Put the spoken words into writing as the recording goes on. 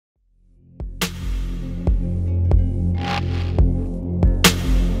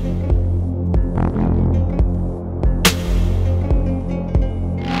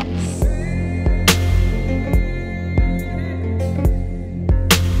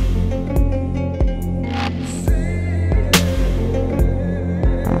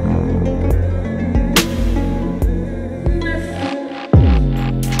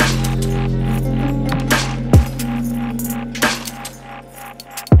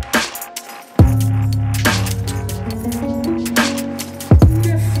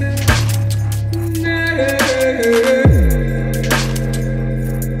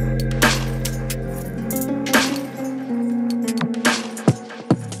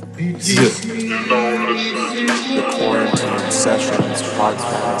The Quarantine Sessions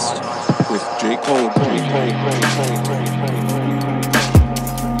podcast with Jacob.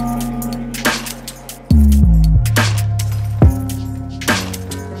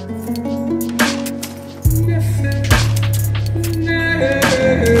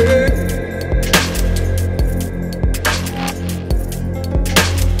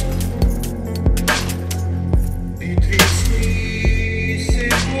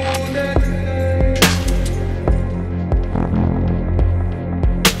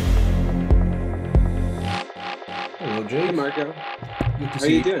 Hey Marco, how are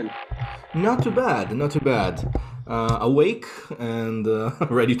you doing? Not too bad, not too bad. Awake and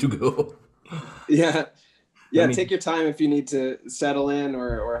ready to go. Yeah, I take mean, your time if you need to settle in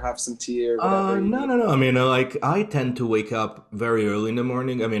or have some tea or whatever you need. no. I mean, like I tend to wake up very early in the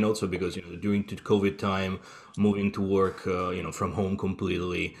morning. I mean, also because during the COVID time, moving to work, from home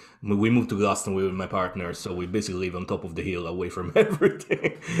completely. We moved to Glastonbury with my partner, so we basically live on top of the hill, away from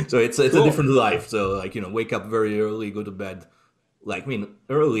everything. So it's a Cool. different life. So like wake up very early, go to bed. Like I mean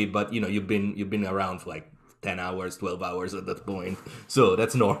early, but you've been around for like 10 hours, 12 hours at that point, so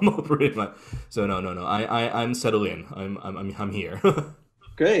that's normal pretty much. So no, I'm settled in. I'm here.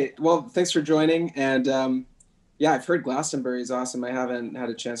 Great. Well, thanks for joining. And yeah, I've heard Glastonbury is awesome. I haven't had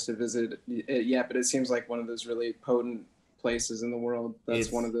a chance to visit it yet, but it seems like one of those really potent places in the world.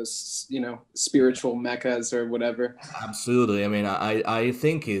 That's one It's of those, spiritual meccas or whatever. absolutely. I mean, I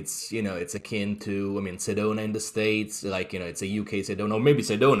think it's akin to, I mean, Sedona in the States, like it's a UK Sedona, or maybe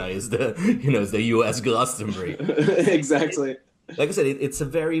Sedona is the is the US Glastonbury. Exactly. Like I said, it's a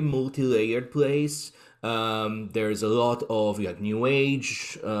very multi-layered place. There's a lot of like new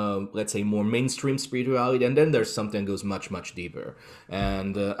age, let's say more mainstream spirituality, and then there's something that goes much deeper.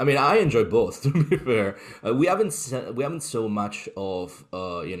 And I mean, I enjoy both. To be fair, we haven't so much of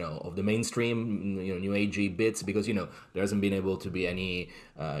of the mainstream new agey bits because there hasn't been able to be any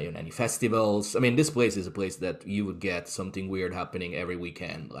any festivals. I mean, this place is a place that you would get something weird happening every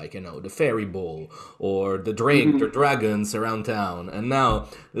weekend, like the fairy ball or the Mhm. dragons around town. And now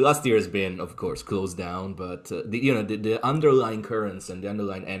last year has been, of course, closed down, but the underlying currents and the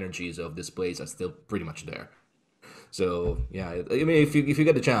underlying energies of this place are still pretty much there. So yeah, I mean, if you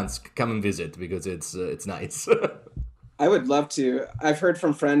get the chance, come and visit because it's nice. I would love to. I've heard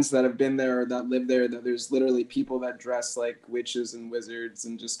from friends that have been there or that live there that there's literally people that dress like witches and wizards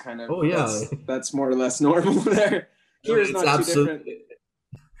and just kind of Oh yeah, that's more or less normal there. no, Here is it's not too different. absolutely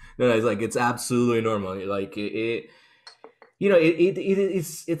no, it's like it's absolutely normal. Like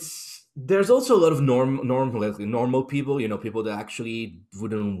it's there's also a lot of normal people, people that actually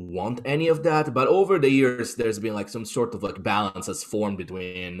wouldn't want any of that, but over the years there's been like some sort of like balance has formed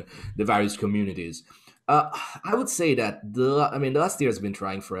between the various communities. I would say that the last year has been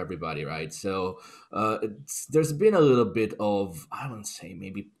trying for everybody, right? So there's been a little bit of, I wouldn't say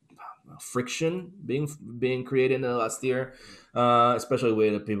maybe friction being created in the last year, especially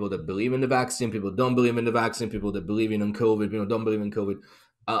with the people that believe in the vaccine, people don't believe in the vaccine, people that believe in COVID, people don't believe in COVID.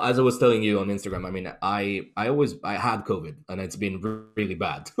 As I was telling you on Instagram, I mean, I had COVID and it's been really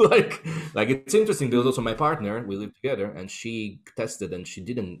bad. like it's interesting. There was Mhm. also my partner. We lived together, and she tested and she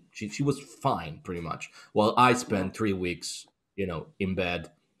didn't. She was fine pretty much. While I Wow. spent 3 weeks, in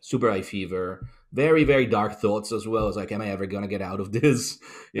bed, super high fever, very dark thoughts as well. As like, am I ever gonna get out of this?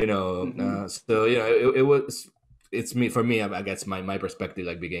 Hmm. So it was. It's me for me. I guess my perspective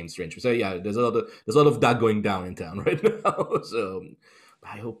like became strange. So yeah, there's a lot of that going down in town right now. So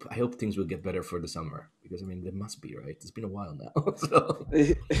I hope things will get better for the summer because I mean there must be, right. It's been a while now. So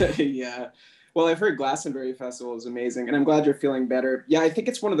Yeah. Well, I've heard Glastonbury Festival is amazing, and I'm glad you're feeling better. Yeah, I think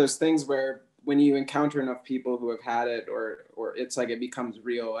it's one of those things where when you encounter enough people who have had it, or it's like it becomes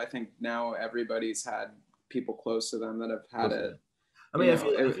real. I think now everybody's had people close to them that have had it. I You mean,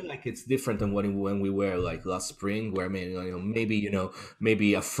 know, I feel like it's different than when we were like last spring, where I mean,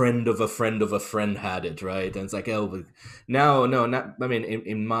 maybe a friend of a friend of a friend had it, right? And it's like, oh, but now, no, not. I mean,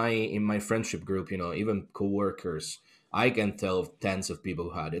 in my friendship group, even coworkers, I can tell of tens of people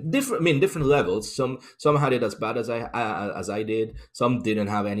who had it. Different, I mean, different levels. Some had it as bad as I did. Some didn't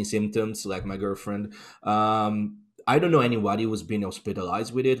have any symptoms, like my girlfriend. I don't know anybody who's been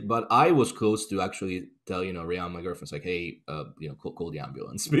hospitalized with it, but I was close to actually tell Rihanna, my girlfriend's like, hey, call the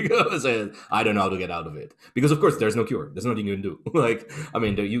ambulance because I don't know how to get out of it. Because of course there's no cure, there's nothing you can do. Like, I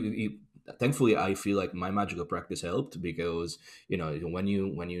mean, thankfully I feel like my magical practice helped because when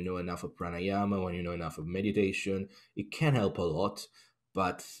you know enough of pranayama, when you know enough of meditation, it can help a lot.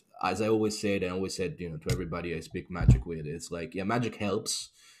 But as I always said, to everybody I speak magic with, it's like, yeah, magic helps,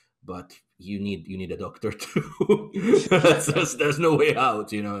 but you need a doctor too. There's no way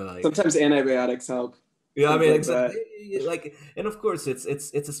out, you know. Like sometimes antibiotics help. Yeah, I mean, like exactly. Like, and of course, it's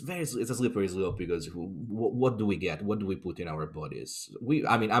a slippery slope because what do we get? What do we put in our bodies?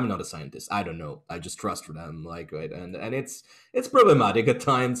 I mean, I'm not a scientist. I don't know. I just trust them, like, right, and it's problematic at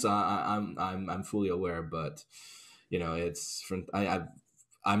times. I'm fully aware, but you know, it's from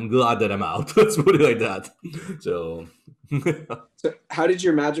I'm glad that I'm out. Let's put it like that. So, so how did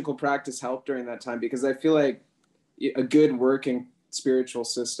your magical practice help during that time? Because I feel like a good working spiritual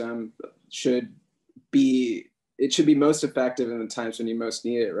system should be most effective in the times when you most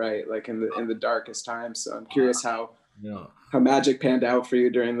need it, right? Like in the darkest times. So I'm curious how Magick panned out for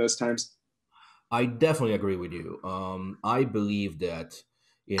you during those times. I definitely agree with you. I believe that,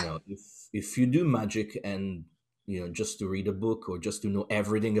 you know, if you do magic and, you know, just to read a book or just to know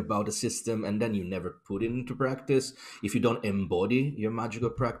everything about a system and then you never put it into practice, if you don't embody your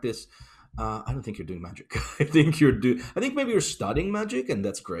magical practice, I don't think you're doing magic. I think maybe you're studying magic, and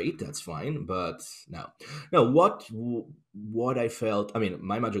that's great. That's fine. But no. What I felt. I mean,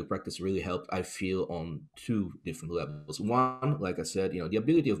 my magical practice really helped. I feel on two different levels. One, like I said, you know, the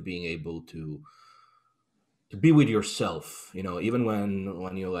ability of being able to be with yourself, you know, even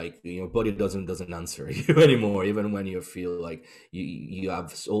when you're like, your body doesn't answer you anymore, even when you feel like you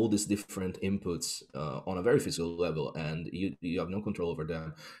have all these different inputs on a very physical level, and you have no control over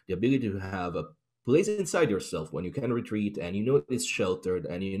them. The ability to have a place inside yourself when you can retreat, and you know it's sheltered,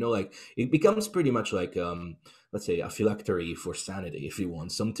 and you know, like, it becomes pretty much like let's say a phylactery for sanity, if you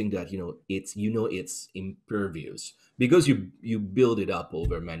want, something that, you know, it's impervious because you build it up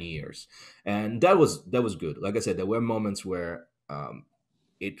over many years. And that was good. Like I said, there were moments where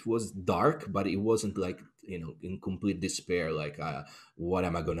it was dark, but it wasn't like, you know, in complete despair, like what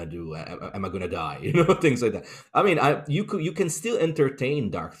am I gonna do? Am I gonna die? You know, things like that. I mean, you can still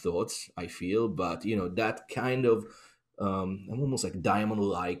entertain dark thoughts, I feel, but you know, that kind of almost like diamond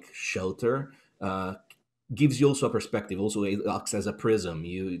like shelter gives you also a perspective. Also, it acts as a prism.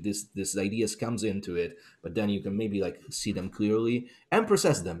 This ideas comes into it, but then you can maybe like see them clearly and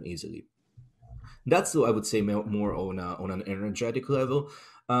process them easily. That's, I would say, more on an energetic level.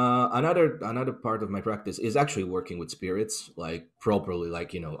 Another part of my practice is actually working with spirits, like properly.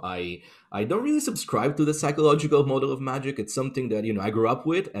 Like, you know, I don't really subscribe to the psychological model of magic. It's something that, you know, I grew up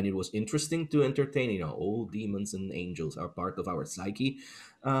with, and it was interesting to entertain. You know, all demons and angels are part of our psyche.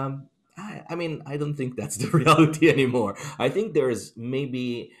 I mean, I don't think that's the reality anymore. I think there's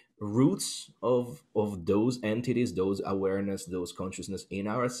maybe roots of those entities, those awareness, those consciousness in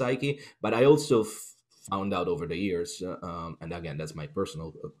our psyche, but I also found out over the years, and again, that's my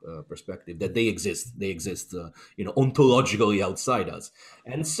personal perspective, that they exist you know, ontologically outside us.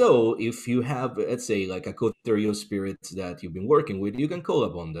 And so if you have, let's say, like a coterie spirits that you've been working with, you can call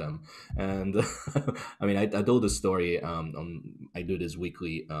upon them. And I mean, I told the story I do this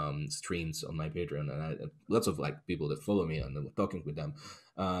weekly streams on my Patreon, and lots of like people that follow me, and I'm talking with them.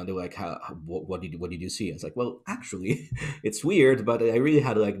 They were like, what did you see? I was like, well, actually, it's weird, but I really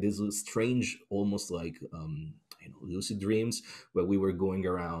had like this strange, almost like you know, lucid dreams where we were going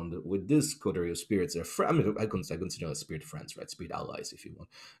around with this coterie of spirits. I mean, I consider them spirit friends, right? Spirit allies, if you want,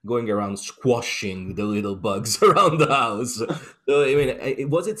 going around squashing the little bugs around the house. So I mean,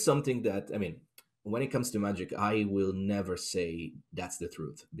 was it something that, I mean, when it comes to magic, I will never say that's the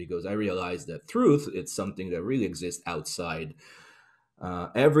truth, because I realize that truth, it's something that really exists outside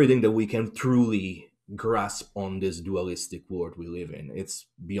everything that we can truly grasp on this dualistic world we live in. It's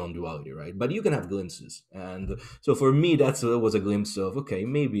beyond duality, right? But you can have glimpses, and so for me, that was a glimpse of, okay,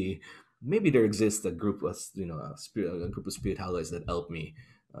 maybe there exists a group of, you know, a group of spirit allies that help me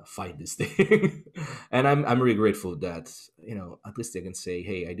fight this thing. And I'm really grateful that, you know, at least I can say,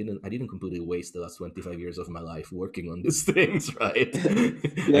 hey, I didn't completely waste the last 25 years of my life working on these things, right?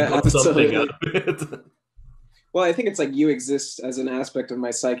 Yeah, I got something absolutely. out of it. Well, I think it's like you exist as an aspect of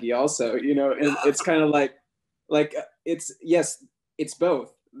my psyche also, you know, and it's kind of like it's, yes, it's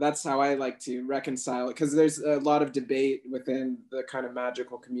both. That's how I like to reconcile it, because there's a lot of debate within the kind of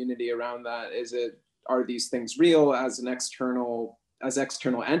magical community around that. Are these things real as external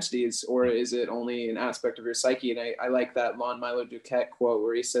entities, or is it only an aspect of your psyche? And I like that Lon Milo Duquette quote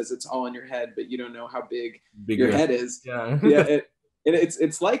where he says it's all in your head, but you don't know how big your head is. Yeah. Yeah.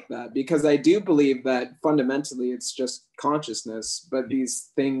 It's like that, because I do believe that fundamentally it's just consciousness, but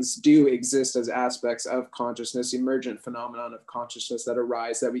these things do exist as aspects of consciousness, emergent phenomenon of consciousness that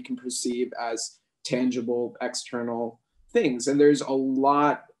arise that we can perceive as tangible external things. And there's a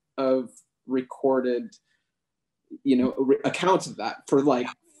lot of recorded, you know, accounts of that for like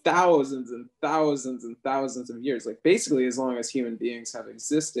thousands and thousands and thousands of years. Like basically as long as human beings have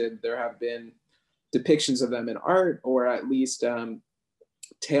existed, there have been depictions of them in art, or at least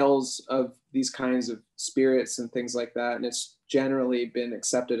tales of these kinds of spirits and things like that. And it's generally been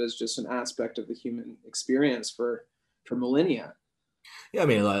accepted as just an aspect of the human experience for millennia. Yeah, I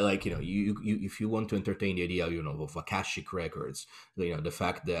mean, like you if you want to entertain the idea, of Akashic records, the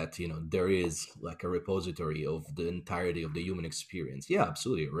fact that there is like a repository of the entirety of the human experience. Yeah,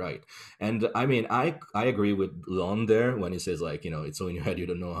 absolutely right. And I mean, I agree with Lon there when he says like it's all in your head. You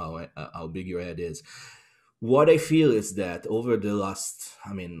don't know how big your head is. What I feel is that over the last,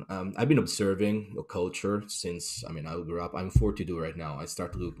 I've been observing a culture since, I grew up. I'm 42 right now. I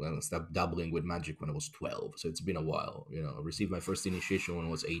started dabbling with magic when I was 12, so it's been a while. I received my first initiation when I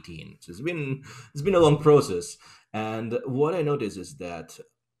was 18, so it's been a long process. And what I notice is that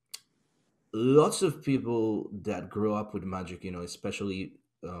lots of people that grow up with magic, especially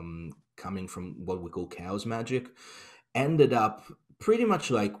coming from what we call chaos magic, ended up pretty much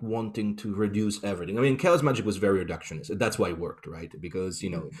like wanting to reduce everything. I mean, chaos magic was very reductionist. That's why it worked, right? Because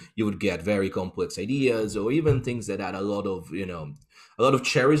you would get very complex ideas, or even things that had a lot of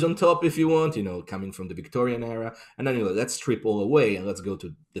cherries on top, if you want, coming from the Victorian era. And then let's strip all away and let's go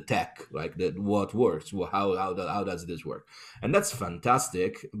to the tech, like what works. Well, how does this work? And that's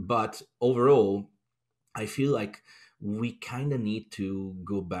fantastic. But overall, I feel like we kind of need to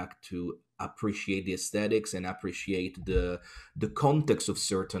go back to appreciate the aesthetics and appreciate the context of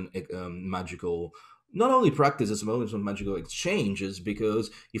certain magical, not only practices but also magical exchanges. Because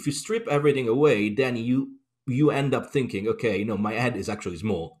if you strip everything away, then you end up thinking, okay, my head is actually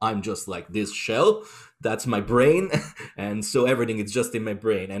small. I'm just like this shell. That's my brain. And so everything is just in my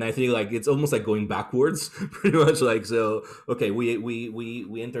brain. And I feel like it's almost like going backwards, pretty much. Like, so, okay,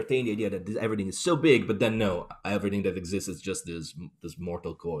 we entertain the idea that everything is so big, but then no, everything that exists is just this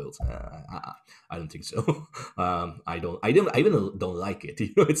mortal coils. I don't think so. I even don't like it.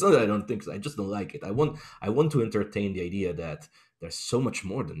 It's not that I don't think so. I just don't like it. I want to entertain the idea that there's so much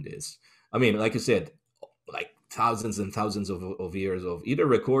more than this. I mean, like you said, like thousands and thousands of years of either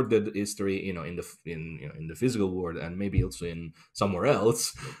recorded history, in the physical world, and maybe also in somewhere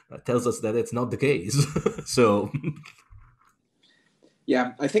else, tells us that it's not the case. So,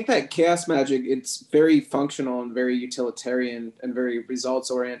 yeah, I think that chaos magic, it's very functional and very utilitarian and very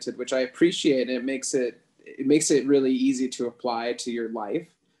results oriented, which I appreciate. And it makes it really easy to apply to your life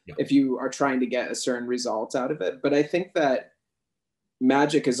if you are trying to get a certain result out of it. But I think that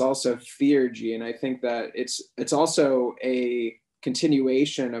magic is also theurgy, and I think that it's also a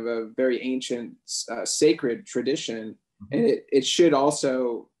continuation of a very ancient sacred tradition, and it should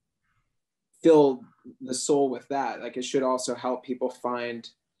also fill the soul with that. Like, it should also help people find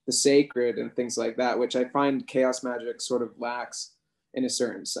the sacred and things like that, which I find chaos magic sort of lacks in a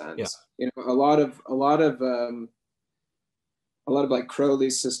certain sense. A lot of like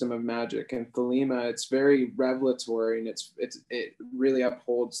Crowley's system of magic and Thelema, it's very revelatory, and it really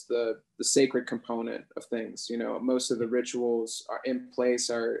upholds the sacred component of things. Most of the rituals are in place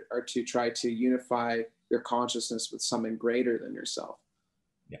are to try to unify your consciousness with something greater than yourself.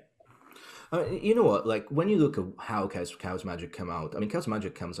 You know what? Like, when you look at how chaos magic come out, chaos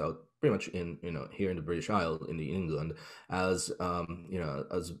magic comes out pretty much in here in the British Isle, in England, as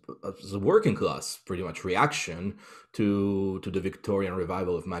as a working class pretty much reaction to the Victorian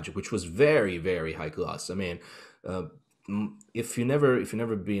revival of magic, which was very, very high class. I mean, if you never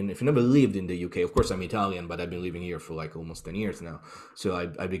lived in the UK, of course I'm Italian, but I've been living here for like almost 10 years now,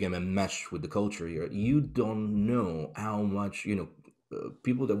 so I became enmeshed with the culture here. You don't know how much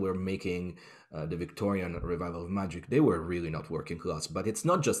people that were making the Victorian revival of magic, they were really not working class. But it's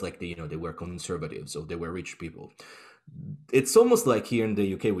not just like they were conservatives, or they were rich people. It's almost like here in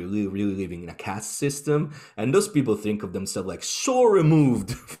the UK we're really living in a caste system, and those people think of themselves like so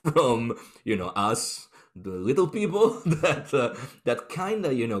removed from us, the little people, that kind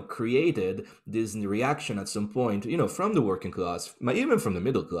of created this reaction at some point, from the working class, even from the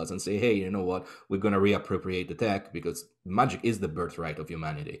middle class, and say, hey, you know what, we're going to reappropriate the tech, because magic is the birthright of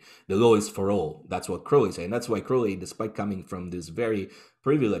humanity. The law is for all. That's what Crowley said. And that's why Crowley, despite coming from this very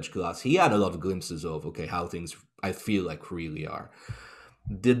privileged class, he had a lot of glimpses of, okay, how things, I feel like, really are.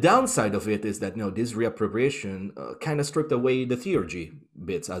 The downside of it is that this reappropriation kind of stripped away the theurgy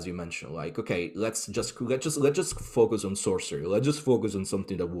bits, as you mentioned. Like, okay, let's just focus on sorcery. Let's just focus on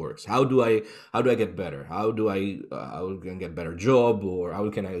something that works. How do I get better? How can I get a better job, or how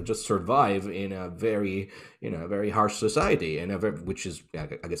can I just survive in a very very harsh society, and which is, I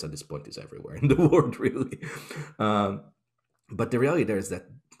guess at this point, is everywhere in the world, really. But the reality there is that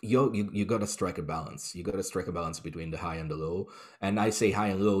you got to strike a balance. You got to strike a balance between the high and the low. And I say high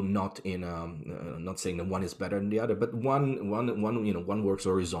and low, not in not saying that one is better than the other, but one works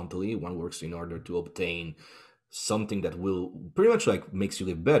horizontally, one works in order to obtain something that will pretty much like makes you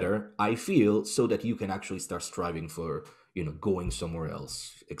live better, I feel, so that you can actually start striving for going somewhere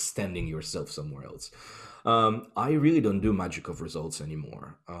else, extending yourself somewhere else. I really don't do magic of results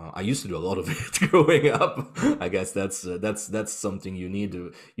anymore. I used to do a lot of it growing up. I guess that's something you need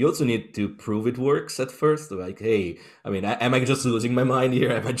to. You also need to prove it works at first. Like, hey, I mean, am I just losing my mind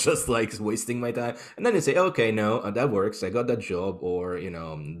here? Am I just like wasting my time? And then you say, okay, no, that works. I got that job, or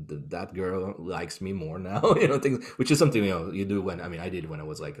that girl likes me more now. Things, which is something you do when I did when I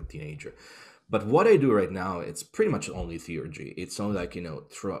was like a teenager. But what I do right now, it's pretty much only theurgy. It's only like,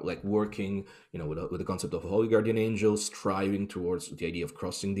 like working, with the concept of holy guardian angels, striving towards the idea of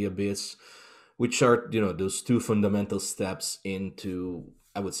crossing the abyss, which are, those two fundamental steps into,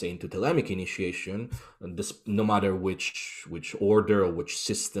 I would say, into thelemic initiation, this, no matter which order or which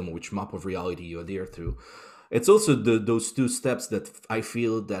system or which map of reality you adhere to. It's also those two steps that I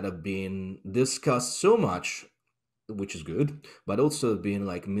feel that have been discussed so much, which is good, but also being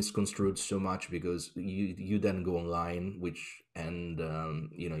like misconstrued so much, because you then go online,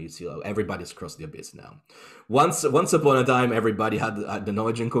 you see everybody's crossed the abyss now. Once upon a time, everybody had the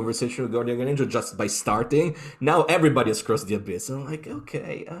knowledge and conversation with guardian angel just by starting. Now everybody has crossed the abyss. And I'm like,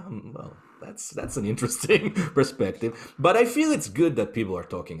 okay, well, that's an interesting perspective, but I feel it's good that people are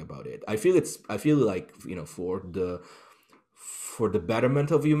talking about it. I feel like for the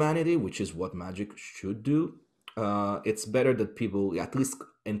betterment of humanity, which is what magic should do. It's better that people at least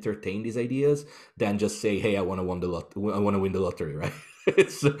entertain these ideas than just say, "Hey, I want to win the lottery," right?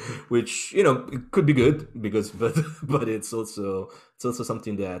 Which it could be good but it's also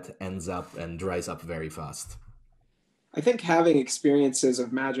something that ends up and dries up very fast. I think having experiences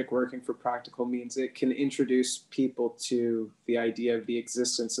of magic working for practical means it can introduce people to the idea of the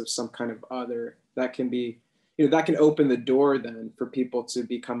existence of some kind of other that can be, that can open the door then for people to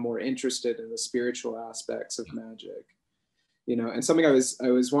become more interested in the spiritual aspects of magic. And something I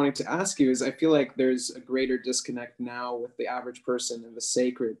was wanting to ask you is, I feel like there's a greater disconnect now with the average person and the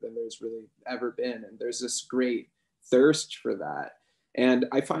sacred than there's really ever been. And there's this great thirst for that. And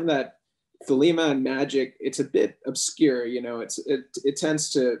I find that Thelema and magic, it's a bit obscure, it tends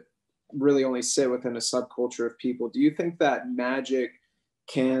to really only sit within a subculture of people. Do you think that magic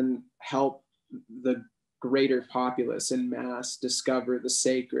can help the greater populace in mass discover the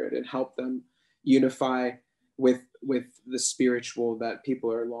sacred and help them unify with the spiritual that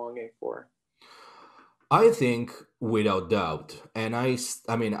people are longing for? I think without doubt. And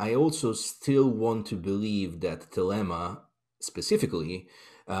I also still want to believe that Thelema specifically,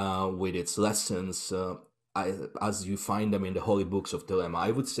 with its lessons, as you find them in the holy books of Thelema,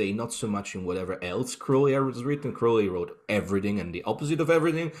 I would say not so much in whatever else Crowley has written. Crowley wrote everything and the opposite of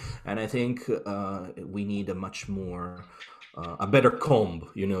everything, and I think we need a much more a better comb,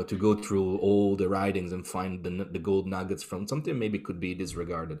 to go through all the writings and find the gold nuggets from something maybe could be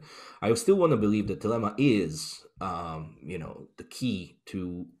disregarded. I still want to believe that Thelema is, the key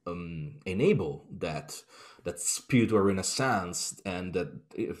to enable that spiritual renaissance, and that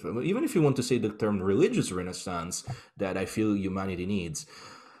even if you want to say the term religious renaissance that I feel humanity needs.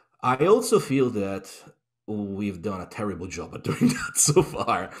 I also feel that we've done a terrible job at doing that so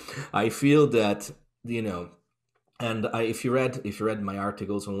far. I feel that, and if you read my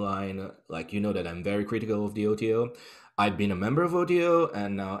articles online, like, that I'm very critical of the OTO. I've been a member of OTO,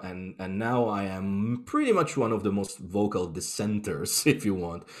 and now I am pretty much one of the most vocal dissenters, if you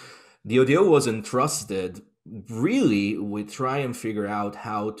want. The OTO was entrusted really with try and figure out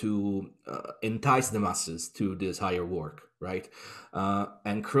how to entice the masses to this higher work, right?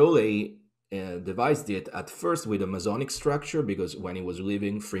 And Crowley devised it at first with a Masonic structure, because when he was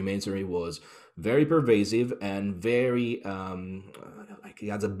living, Freemasonry was very pervasive and very he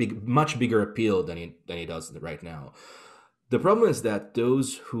has a much bigger appeal than he does right now. The problem is that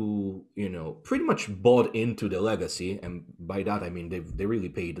those who, pretty much bought into the legacy, and by that I mean they really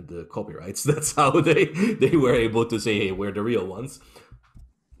paid the copyrights. That's how they were able to say, hey, we're the real ones.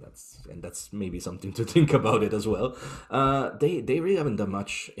 That's maybe something to think about it as well. They really haven't done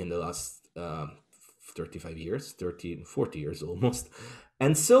much in the last 35 years, 40 years almost.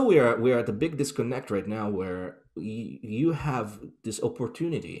 And so we are at a big disconnect right now, where you have this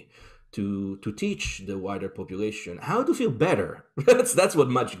opportunity to teach the wider population how to feel better. That's what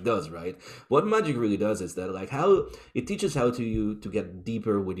magic does, right? What magic really does is that, like, how it teaches how to get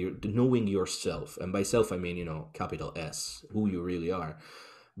deeper with knowing yourself, and by self I mean capital S, who you really are.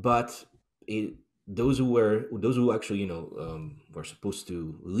 But those who actually were supposed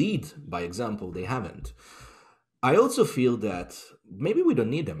to lead by example, they haven't. I also feel that maybe we don't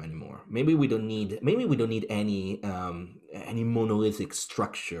need them anymore. Maybe we don't need any monolithic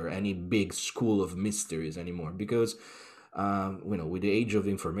structure, any big school of mysteries anymore, because with the age of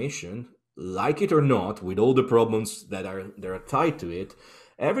information, like it or not, with all the problems that are tied to it,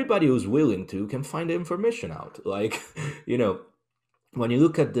 everybody who's willing to can find the information out. Like, when you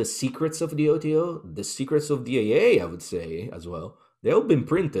look at the secrets of the OTO, the secrets of the AA, I would say as well, they've all been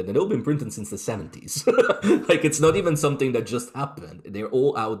printed, and they've all been printed since the 70s. Like, it's not even something that just happened. They're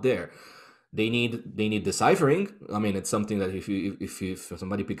all out there. They need deciphering. I mean, it's something that if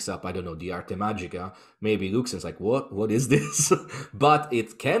somebody picks up, I don't know, the Arte Magica, maybe looks and it's like, what is this? But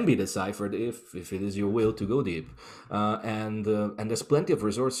it can be deciphered if it is your will to go deep. And there's plenty of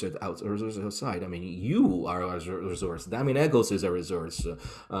resources outside. I mean, you are a resource. Damien Eggles is a resource.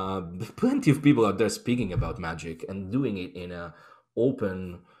 Plenty of people out there speaking about magic and doing it in a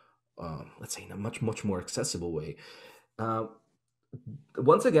open, let's say, in a much more accessible way.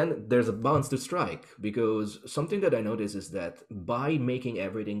 Once again, there's a balance to strike, because something that I notice is that by making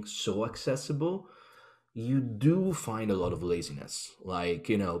everything so accessible, you do find a lot of laziness. Like,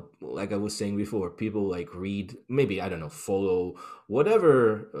 like I was saying before, people like read, maybe, I don't know, follow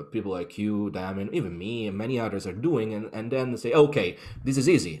whatever people like you, Damien, even me, and many others are doing, and then say, okay, this is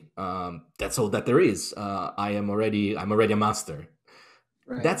easy. That's all that there is. I'm already a master.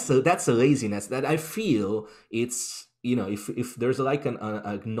 Right. That's a laziness that I feel it's, if there's like an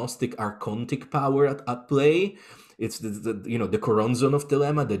agnostic archontic power at play, it's the Choronzon of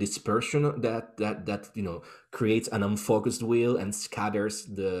Thelema, the dispersion that creates an unfocused will and scatters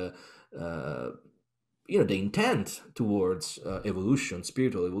the intent towards evolution,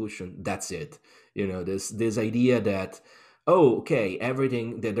 spiritual evolution. That's it. This idea that, oh, okay,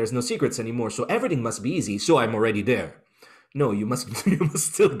 everything, there's no secrets anymore, so everything must be easy, so I'm already there. No, you must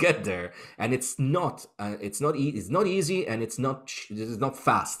still get there, and it's not easy, and it's not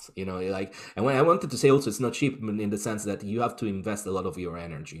fast. Like, and when I wanted to say also, it's not cheap in the sense that you have to invest a lot of your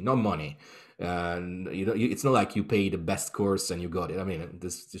energy, not money. And it's not like you pay the best course and you got it. I mean,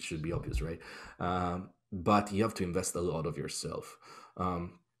 this should be obvious, right? But you have to invest a lot of yourself.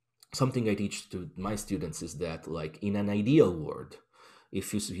 Something I teach to my students is that, like, in an ideal world,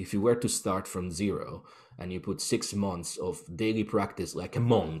 if you were to start from zero and you put 6 months of daily practice like a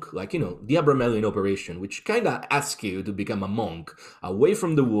monk, like, the Abramelin operation, which kind of asks you to become a monk away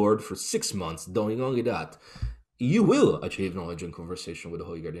from the world for 6 months, doing only that, you will achieve knowledge and conversation with the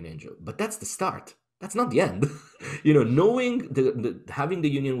Holy Guardian Angel. But that's the start. That's not the end. Knowing having the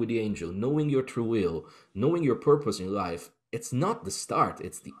union with the angel, knowing your true will, knowing your purpose in life, it's not the start,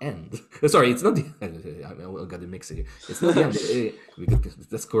 it's the end. Sorry, it's not the end. I got it mixed here. It's not the end.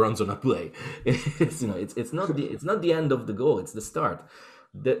 That's Choronzon at play. It's not the end of the goal, it's the start.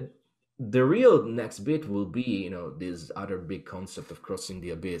 The real next bit will be, this other big concept of crossing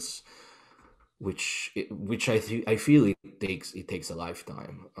the abyss, which I feel it takes a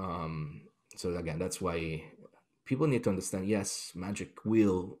lifetime. So again, that's why people need to understand, yes, magic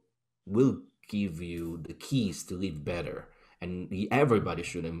will give you the keys to live better. And everybody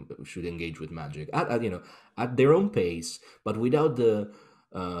should engage with magic at their own pace, but without the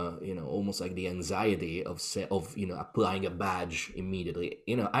almost like the anxiety of applying a badge immediately.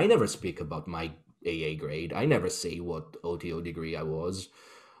 I never speak about my AA grade. I never say what OTO degree I was,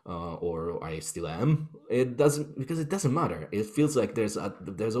 or I still am. It doesn't matter. It feels like there's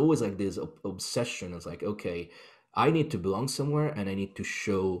always like this obsession. It's like, okay, I need to belong somewhere and I need to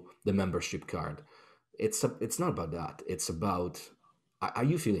show the membership card. It's not about that. It's about, are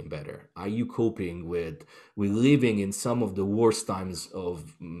you feeling better? Are you coping with living in some of the worst times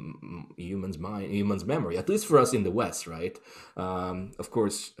of human's memory? At least for us in the West, right? Of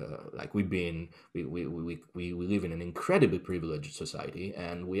course, like we live in an incredibly privileged society,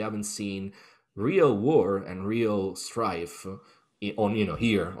 and we haven't seen real war and real strife on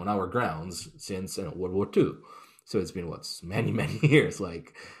here on our grounds since World War II. So it's been many years,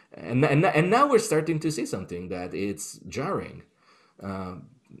 like. And now we're starting to see something that it's jarring. I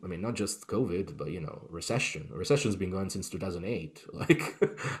mean, not just COVID, but recession. Recession's been going since 2008. Like,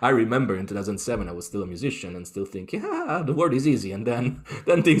 I remember in 2007, I was still a musician and still thinking, the world is easy, and then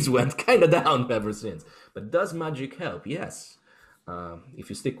things went kind of down ever since. But does magic help? Yes, if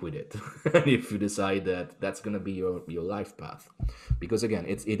you stick with it, and if you decide that that's gonna be your life path, because again,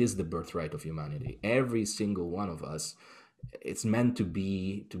 it is the birthright of humanity. Every single one of us. It's meant to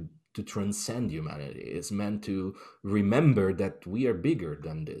transcend humanity. It's meant to remember that we are bigger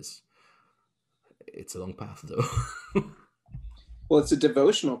than this. It's a long path, though. Well, it's a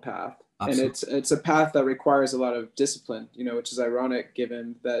devotional path. And it's a path that requires a lot of discipline, which is ironic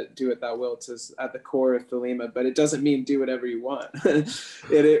given that do what thou wilt is at the core of Thelema, but it doesn't mean do whatever you want.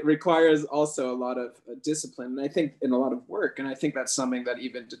 It requires also a lot of discipline, and I think in a lot of work. And I think that's something that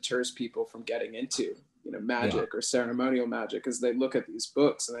even deters people from getting into, magic or ceremonial magic, because they look at these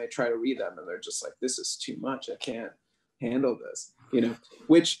books and they try to read them and they're just like, this is too much. I can't handle this,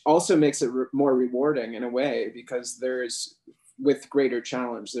 which also makes it more rewarding in a way, because with greater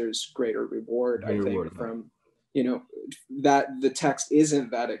challenge, there's greater reward, I think, from, that the text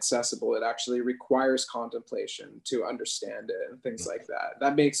isn't that accessible. It actually requires contemplation to understand it and things like that.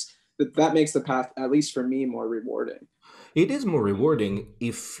 That makes the path, at least for me, more rewarding. It is more rewarding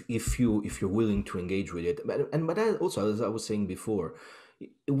if you're willing to engage with it. But also, as I was saying before,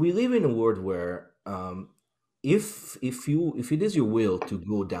 we live in a world where if it is your will to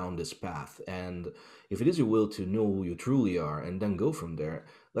go down this path, and if it is your will to know who you truly are and then go from there,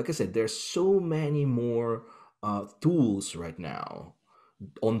 like I said, there's so many more tools right now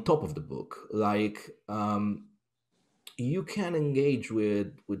on top of the book. Like you can engage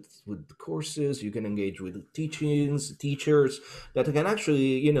with courses, you can engage with teachers that can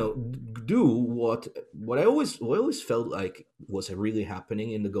actually do what I always felt like was really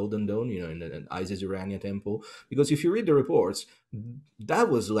happening in the Golden Dawn, in Isis Iranian temple. Because if you read the reports, that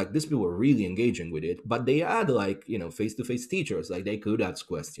was like, these people were really engaging with it, but they had like face-to-face teachers, like they could ask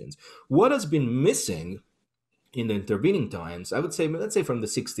questions. What has been missing in the intervening times, I would say, let's say from the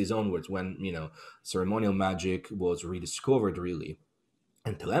 60s onwards, when ceremonial magic was rediscovered really,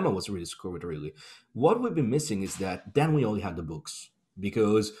 and Thelema was rediscovered really, what we've been missing is that then we only had the books,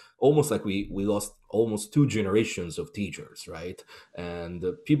 because almost like we lost almost 2 generations of teachers, right? And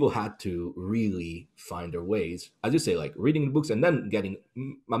people had to really find their ways, as you say, like reading the books and then getting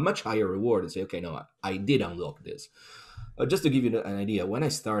a much higher reward and say, okay, no, I did unlock this. Just to give you an idea, when I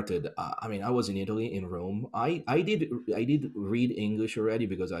started, I was in Italy, in Rome. I did read English already,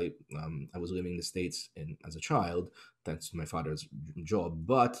 because I was living in the States as a child, thanks to my father's job.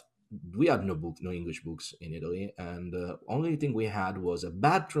 But we had no English books in Italy, and the only thing we had was a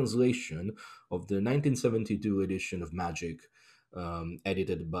bad translation of the 1972 edition of Magick,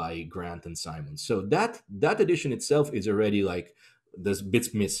 edited by Grant and Simon. So that edition itself is already like, there's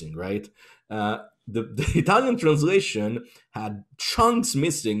bits missing, right? The Italian translation had chunks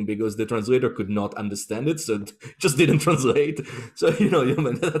missing because the translator could not understand it, so it just didn't translate. So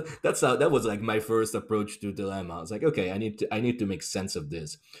that was like my first approach to Thelema. I was like, okay, I need to make sense of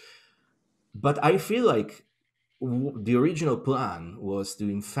this. But I feel like the original plan was to,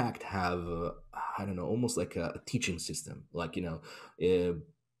 in fact, have almost like a teaching system, like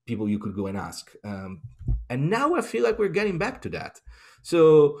people you could go and ask. And now I feel like we're getting back to that.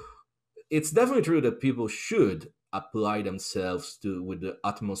 So it's definitely true that people should apply themselves with the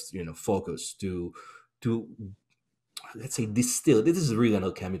utmost focus to let's say distill. This is really an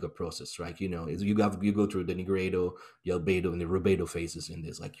alchemical process, right? You go through the Nigredo, the Albedo, and the Rubedo phases in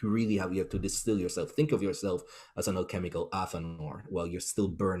this. Like you have to distill yourself. Think of yourself as an alchemical athanor while you're still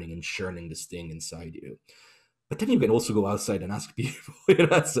burning and churning this thing inside you. But then you can also go outside and ask people,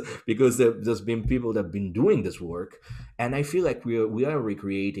 because there's been people that have been doing this work, and I feel like we are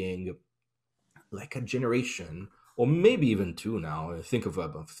recreating like a generation, or maybe even 2 now. Think of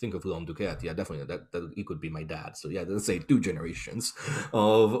Leon Duquette. Yeah, definitely that he could be my dad. So yeah, let's say 2 generations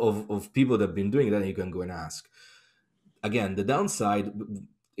of people that have been doing that, and you can go and ask. Again, the downside,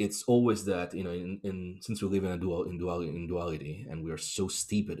 it's always that since we live in duality, and we are so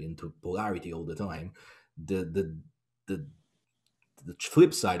steeped into polarity all the time, the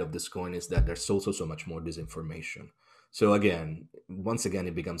flip side of this coin is that there's also so much more disinformation. So once again,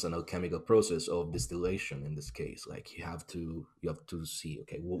 it becomes an alchemical process of distillation. In this case, like you have to see,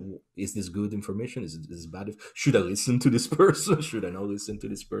 okay, is this good information? Is this bad? Should I listen to this person? Should I not listen to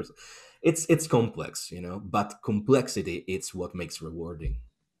this person? It's complex, but complexity, it's what makes rewarding.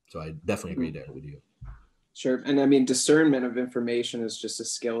 So I definitely agree there with you. Sure. And I mean, discernment of information is just a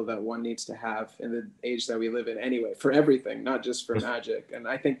skill that one needs to have in the age that we live in anyway, for everything, not just for magic. And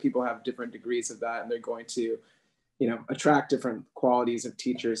I think people have different degrees of that, and they're going to attract different qualities of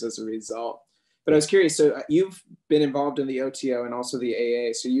teachers as a result. But I was curious, so you've been involved in the OTO and also the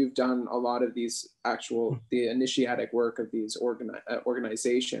AA, so you've done a lot of these the initiatic work of these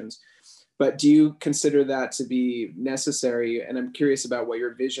organizations. But do you consider that to be necessary? And I'm curious about what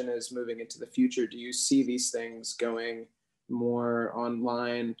your vision is moving into the future. Do you see these things going more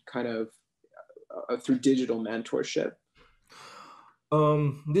online, kind of through digital mentorship?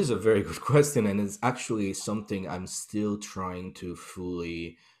 This is a very good question, and it's actually something I'm still trying to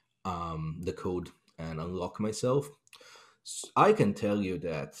fully decode and unlock myself. I can tell you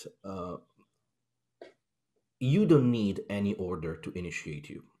that you don't need any order to initiate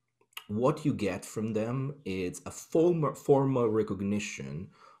you. What you get from them is a formal recognition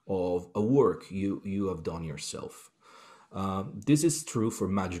of a work you have done yourself. This is true for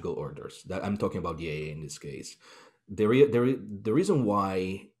magical orders. That I'm talking about the AA in this case. The reason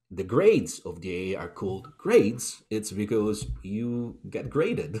why the grades of the AA are called grades, it's because you get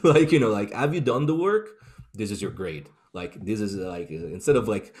graded. Like, like, have you done the work? This is your grade. Like, this is like, instead of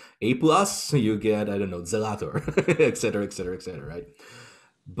like A plus, you get, I don't know, Zelator, etc., etc., etc., right?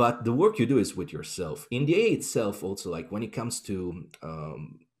 But the work you do is with yourself. In the AA itself, also, like when it comes to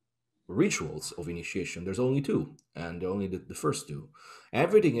rituals of initiation, there's only two, and they're only the first two.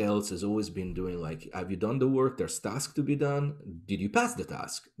 Everything else has always been doing like, have you done the work? There's task to be done. Did you pass the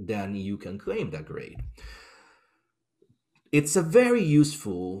task? Then you can claim that grade. It's a very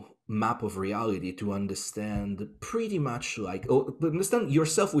useful map of reality to understand pretty much like, understand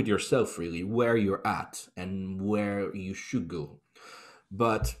yourself with yourself, really, where you're at and where you should go.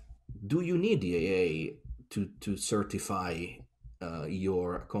 But do you need the AA to certify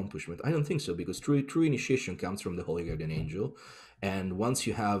your accomplishment? I don't think so, because true initiation comes from the Holy Guardian Angel, and once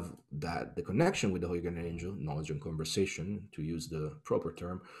you have the connection with the Holy Guardian Angel, knowledge and conversation, to use the proper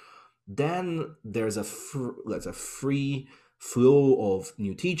term, then there's a free flow of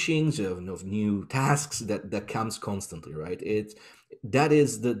new teachings, of new tasks that comes constantly, right? That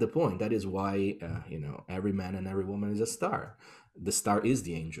is the point. That is why every man and every woman is a star. The star is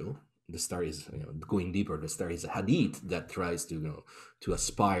the angel. The star is, going deeper. The star is a hadith that tries to to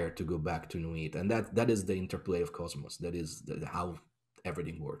aspire to go back to Nuit, and that is the interplay of cosmos. That is how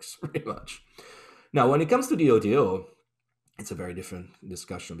everything works, pretty much. Now, when it comes to the OTO, it's a very different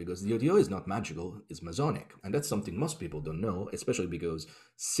discussion, because the OTO is not magical; it's Masonic, and that's something most people don't know, especially because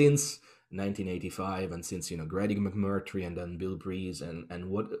since 1985 and since Grady McMurtry and then Bill Breeze and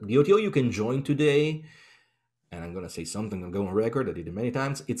what the OTO you can join today. And I'm going to say something, I'll go on record, I did it many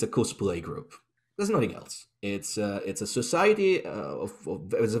times, it's a cosplay group. There's nothing else. It's a society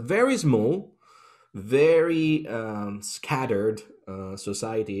it's a very small, very scattered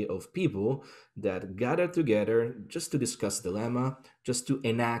society of people that gather together just to discuss Thelema, just to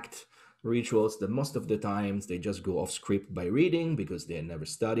enact rituals that most of the times they just go off script by reading, because they never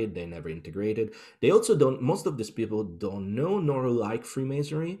studied, they never integrated. They also most of these people don't know nor like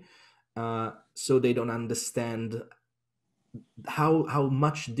Freemasonry. So they don't understand how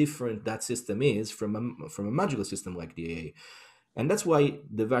much different that system is from a magical system like the AA. And that's why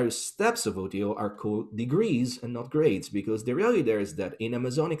the various steps of OTO are called degrees and not grades, because the reality there is that in a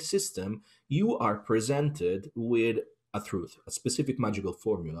Masonic system, you are presented with a truth, a specific magical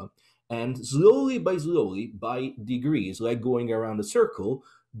formula, and slowly, by degrees, like going around a circle,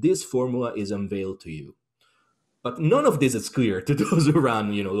 this formula is unveiled to you. But none of this is clear to those who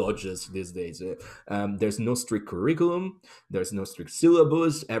run, lodges these days. There's no strict curriculum. There's no strict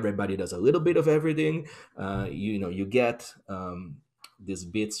syllabus. Everybody does a little bit of everything. You get these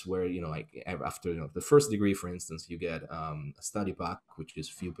bits where, like after the first degree, for instance, you get a study pack, which is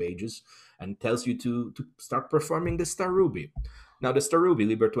a few pages, and tells you to start performing the Star Ruby. Now, the Star Ruby,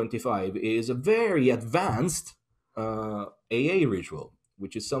 Liber 25, is a very advanced AA ritual,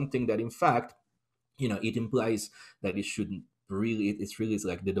 which is something that, in fact, it implies that it shouldn't really. It's really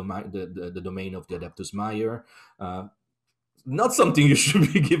like the domain of the Adeptus Major. Not something you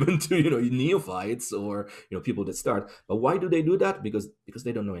should be given to neophytes or people that start. But why do they do that? Because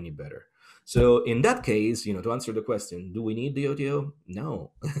they don't know any better. So in that case, to answer the question, do we need the OTO?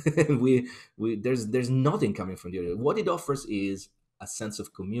 No, there's nothing coming from the OTO. What it offers is a sense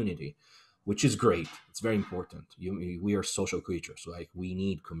of community, which is great. It's very important. We are social creatures. Like, we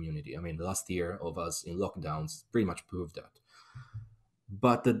need community. I mean, the last year of us in lockdowns pretty much proved that.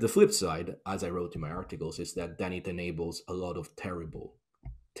 But the flip side, as I wrote in my articles, is that then it enables a lot of terrible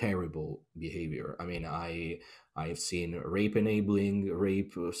behavior. I mean, I have seen rape enabling,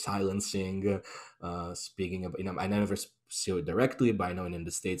 rape silencing, speaking of, I never see it directly, but I know in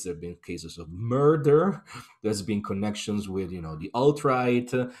the States there have been cases of murder. There's been connections with, the alt-right,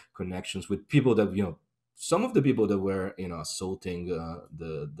 connections with people that, some of the people that were, assaulting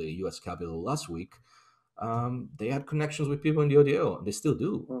the US Capitol last week, they had connections with people in the ODO. They still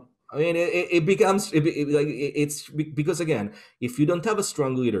do. Oh. I mean, it becomes it's because, again, if you don't have a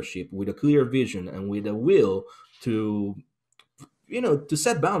strong leadership with a clear vision and with a will to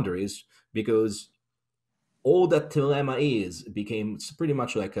set boundaries, because all that Thelema became pretty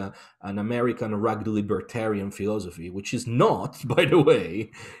much like an American rugged libertarian philosophy, which is not, by the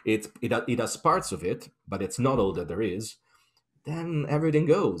way. It has parts of it, but it's not all that there is. then everything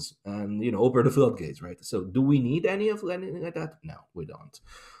goes, and open the floodgates, right? So do we need anything like that? No, we don't.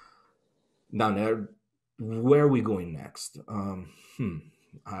 Now, where are we going next?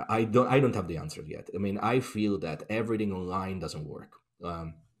 I don't have the answer yet. I mean, I feel that everything online doesn't work.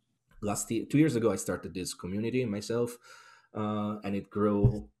 Last 2 years ago, I started this community myself, and it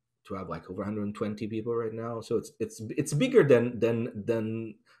grew to have like over 120 people right now. So it's bigger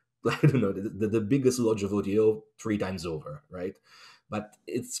than I don't know, the biggest lodge of OTO 3 times over, right? But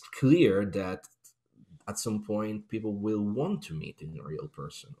it's clear that at some point people will want to meet in a real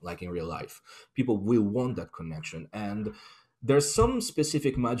person, like in real life. People will want that connection, and there's some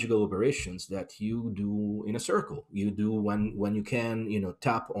specific magical operations that you do in a circle. You do when you can,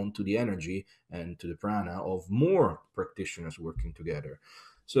 tap onto the energy and to the prana of more practitioners working together.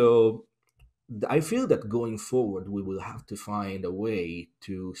 So I feel that going forward, we will have to find a way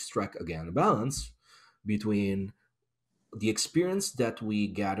to strike again a balance between the experience that we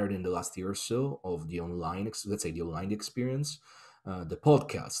gathered in the last year or so of the online, let's say the online experience, the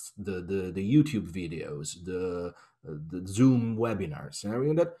podcasts, the YouTube videos, the Zoom webinars, and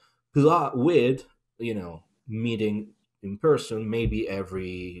everything that, with meeting in person, maybe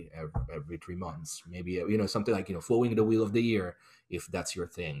every 3 months, maybe something like following the wheel of the year, if that's your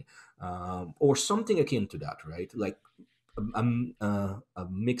thing, or something akin to that, right? Like a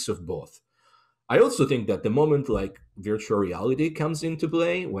mix of both. I also think that the moment like virtual reality comes into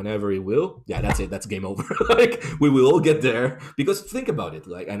play, whenever it will, yeah, that's it. That's game over. Like we will all get there, because think about it.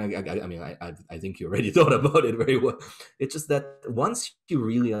 Like, and I mean, I think you already thought about it very well. It's just that once you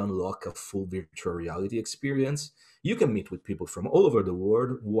really unlock a full virtual reality experience, you can meet with people from all over the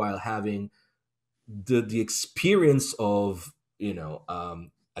world while having the experience of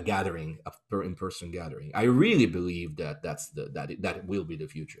a gathering, in person gathering. I really believe that that will be the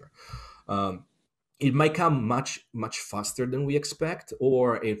future. Um, it might come much faster than we expect,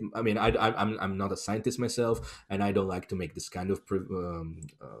 or I mean, I'm not a scientist myself, and I don't like to make this kind of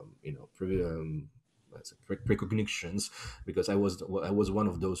precognitions, because I was one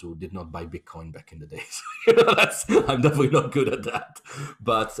of those who did not buy Bitcoin back in the days. I'm definitely not good at that.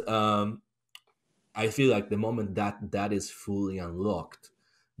 But I feel like the moment that is fully unlocked,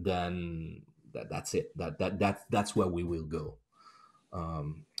 then that's it. That's where we will go.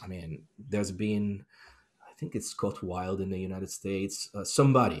 I mean, there's been, I think it's Scott Wilde in the United States.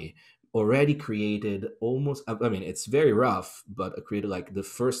 Somebody already created almost. I mean, it's very rough, but created like the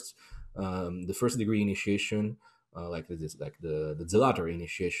first degree initiation, like this, like the Zelator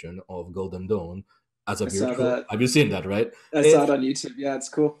initiation of Golden Dawn as a I saw virtual. that. Have you seen that? Right? I saw it on YouTube. Yeah, it's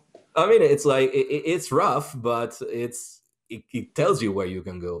cool. I mean, it's like it's rough, but it tells you where you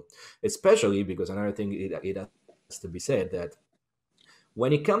can go. Especially because another thing, it has to be said that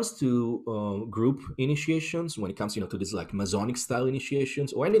when it comes to group initiations, when it comes to this like Masonic style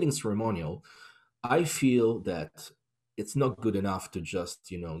initiations or anything ceremonial, I feel that it's not good enough to just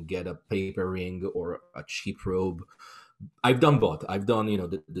get a paper ring or a cheap robe. I've done both. I've done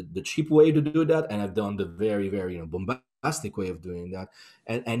the cheap way to do that, and I've done the very very bombastic way of doing that.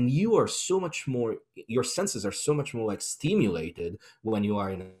 And you are so much more. Your senses are so much more like stimulated when you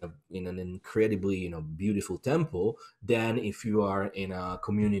are in an incredibly beautiful temple than if you are in a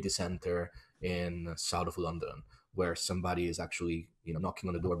community center in south of London, where somebody is actually knocking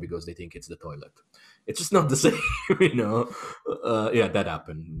on the door because they think it's the toilet. It's just not the same. Yeah, that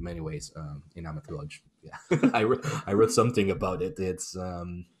happened in many ways in Amateur Lodge. Yeah, I wrote something about it. It's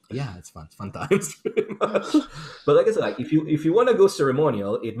yeah, it's fun times. Pretty much. But like I said, like if you want to go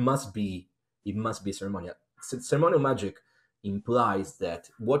ceremonial, it must be ceremonial. Ceremonial magic implies that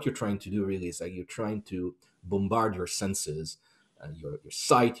what you're trying to do really is like you're trying to bombard your senses, your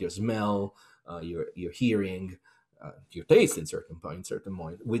sight, your smell, your hearing, your taste in certain point,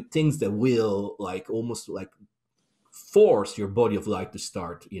 with things that will like almost like force your body of light to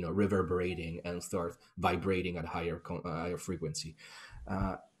start reverberating and start vibrating at higher frequency.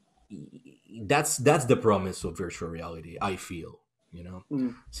 uh, that's the promise of virtual reality, I feel.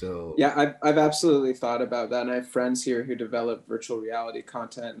 So Yeah, I've absolutely thought about that, and I have friends here who develop virtual reality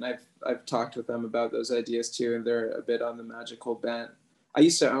content, and I've talked with them about those ideas too, and they're a bit on the magical bent. I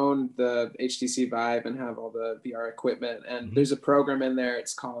used to own the HTC Vive and have all the VR equipment, and there's a program in there.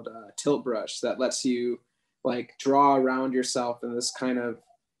 It's called Tilt Brush that lets you like draw around yourself in this kind of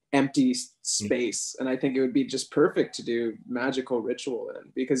empty space, and I think it would be just perfect to do magical ritual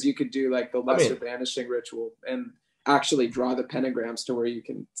in, because you could do like the I lesser mean, banishing ritual and actually draw the pentagrams to where you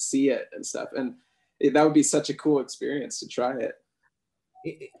can see it and stuff. And that would be such a cool experience to try it.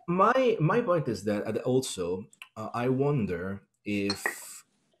 my point is that also I wonder if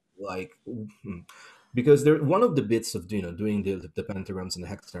like because they're one of the bits of doing the pentagrams and the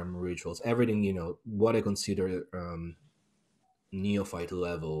hexagram rituals, everything, what I consider neophyte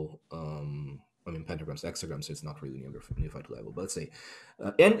level. I mean, pentagrams, hexagrams, it's not really neophyte level, but let's say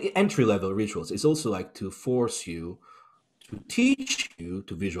entry level rituals is also like to force you, to teach you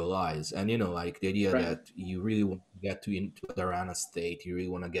to visualize. And like the idea Right. that you really want to get into a dharana state, you really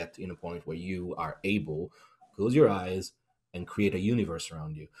want to get in a point where you are able close your eyes and create a universe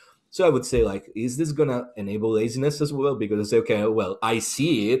around you. So I would say, like, is this gonna enable laziness as well? Because I say, okay, well, I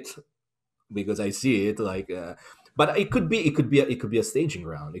see it because I see it, like, but it could be a staging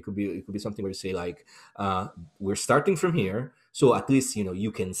ground. It could be something where you say, like, we're starting from here, so at least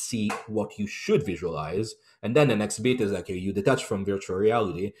you can see what you should visualize, and then the next bit is like, you detach from virtual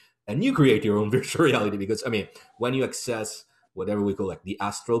reality and you create your own virtual reality. Because I mean, when you access whatever we call like the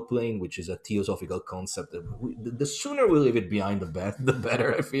astral plane, which is a theosophical concept, that the sooner we leave it behind, the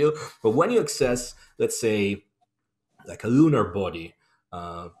better, I feel. But when you access, let's say, like a lunar body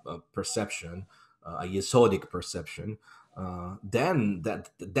perception, a yesodic perception, then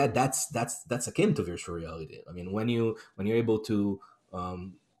that's akin to virtual reality. I mean, when you're able to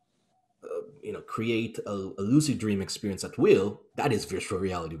create a lucid dream experience at will, that is virtual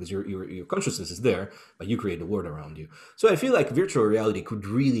reality, because your consciousness is there, but you create the world around you. So I feel like virtual reality could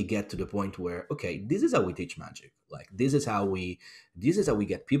really get to the point where, okay, this is how we teach magic. Like, this is how we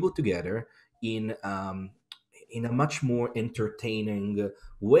get people together in a much more entertaining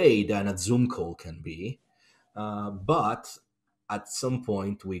way than a Zoom call can be. But at some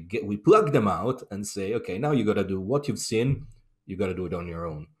point, we plug them out and say, okay, now you got to do what you've seen. You got to do it on your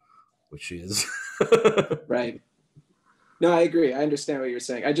own, which is Right. No, I agree. I understand what you're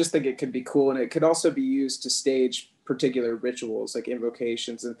saying. I just think it could be cool, and it could also be used to stage particular rituals like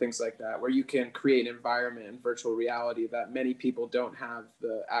invocations and things like that, where you can create an environment in virtual reality that many people don't have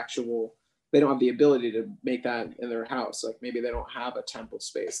they don't have the ability to make that in their house. Like, maybe they don't have a temple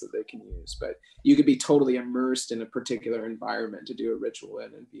space that they can use, but you could be totally immersed in a particular environment to do a ritual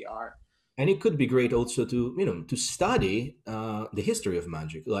in VR. and it could be great also to study the history of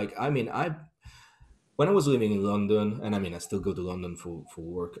magic. Like, I mean, when I was living in London, and I mean, I still go to London for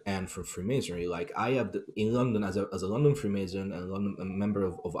work and for Freemasonry. Like, I have in London, as a London Freemason and a member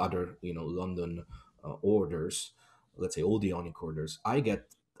of other London orders, let's say all the Ionic orders. I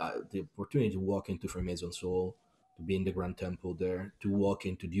get the opportunity to walk into Freemason's Hall, to be in the Grand Temple there, to walk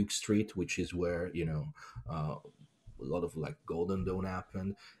into Duke Street, which is where a lot of like Golden Dawn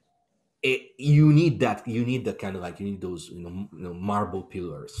happened. You need that kind of, like, you need those marble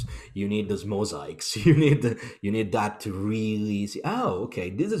pillars, you need those mosaics, you need that to really see, oh,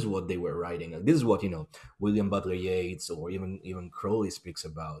 okay, this is what they were writing, this is what William Butler Yeats or even Crowley speaks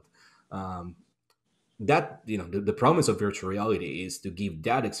about. That the promise of virtual reality is to give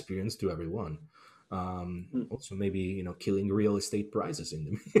that experience to everyone. Also, maybe killing real estate prices in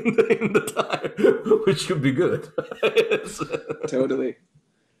the in the time, which could be good. Totally.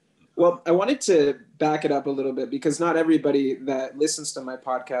 Well, I wanted to back it up a little bit, because not everybody that listens to my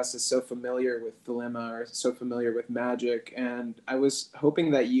podcast is so familiar with Thelema or so familiar with Magick. And I was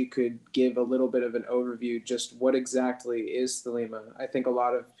hoping that you could give a little bit of an overview, just what exactly is Thelema. I think a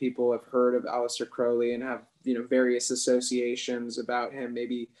lot of people have heard of Aleister Crowley and have, various associations about him,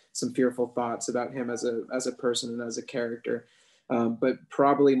 maybe some fearful thoughts about him as a person and as a character. But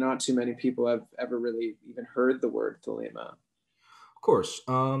probably not too many people have ever really even heard the word Thelema. Of course.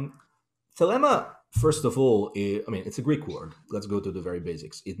 Thelema, first of all, it's a Greek word. Let's go to the very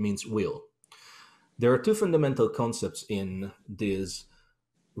basics. It means will. There are two fundamental concepts in this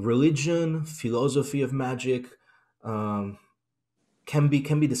religion, philosophy of magic. Can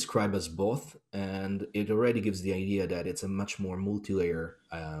be described as both, and it already gives the idea that it's a much more multi-layer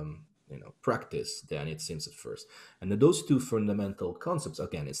practice than it seems at first. And those two fundamental concepts,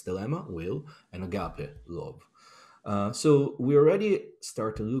 again, it's Thelema, will, and agape, love. So we already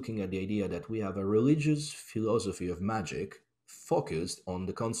started looking at the idea that we have a religious philosophy of magic focused on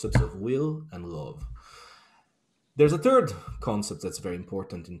the concepts of will and love. There's a third concept that's very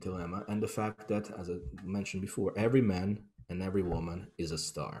important in Thelema, and the fact that, as I mentioned before, every man and every woman is a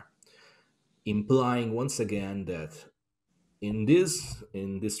star, implying once again that in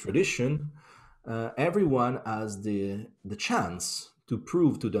this tradition, everyone has the chance to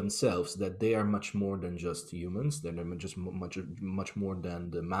prove to themselves that they are much more than just humans, that they're just much more than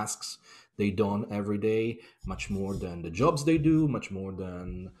the masks they don every day, much more than the jobs they do, much more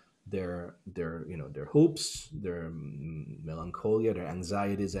than their hopes, their melancholia, their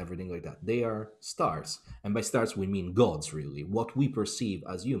anxieties, everything like that. They are stars, and by stars we mean gods, really, what we perceive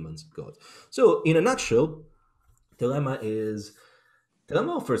as humans, gods. So in a nutshell, Thelema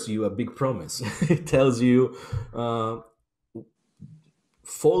Thelema offers you a big promise. It tells you,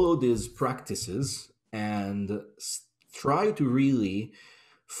 follow these practices and try to really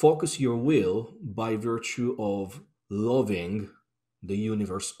focus your will by virtue of loving the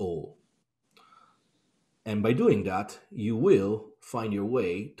universe all. And by doing that, you will find your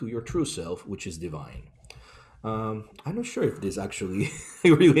way to your true self, which is divine. I'm not sure if this actually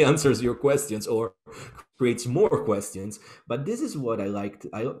really answers your questions or creates more questions, but this is what I liked.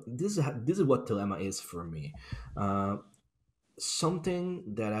 This is what Thelema is for me. Something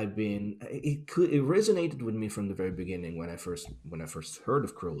that it resonated with me from the very beginning when I first heard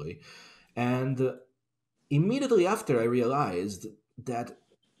of Crowley, and immediately after I realized that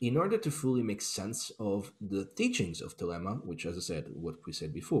in order to fully make sense of the teachings of Thelema, which, as I said, what we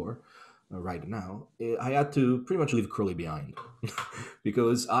said before, right now, I had to pretty much leave Crowley behind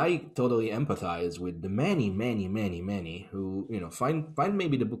because I totally empathize with the many who find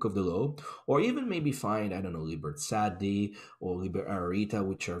maybe the Book of the Law, or even maybe find, I don't know, Liber Tzadi or Liber Arita,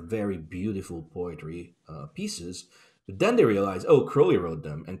 which are very beautiful poetry pieces. But then they realize, oh, Crowley wrote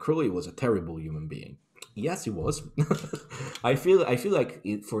them, and Crowley was a terrible human being. Yes, he was. I feel like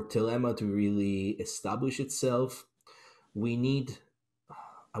for Thelema to really establish itself, we need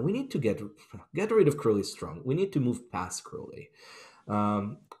to get rid of Crowley strong. We need to move past Crowley.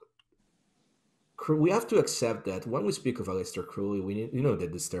 We have to accept that when we speak of Aleister Crowley, we need,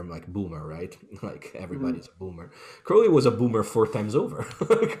 that this term like boomer, right? Like everybody's a boomer. Crowley was a boomer 4 times over.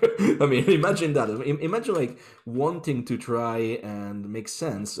 I mean, imagine that. Imagine like wanting to try and make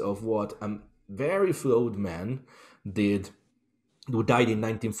sense of what a very flawed man did, who died in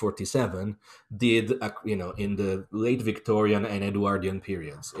 1947, did in the late Victorian and Edwardian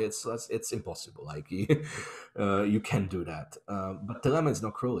periods. It's impossible. Like you can't do that. But Thelema is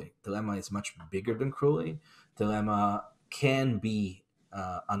not Crowley. Thelema is much bigger than Crowley. Thelema can be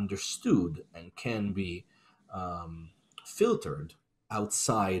understood and can be filtered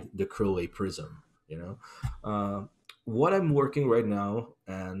outside the Crowley prism. What I'm working right now,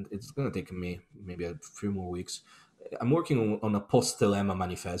 and it's going to take me maybe a few more weeks, I'm working on a Post-Thelema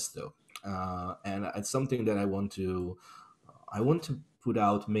Manifesto, and it's something that I want to put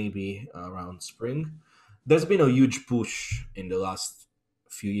out maybe around spring. There's been a huge push in the last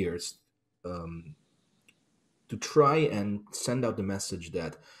few years to try and send out the message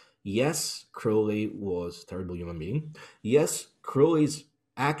that yes, Crowley was a terrible human being. Yes, Crowley's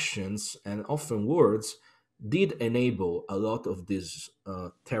actions and often words did enable a lot of this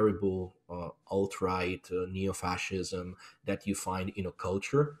terrible alt-right neo-fascism that you in a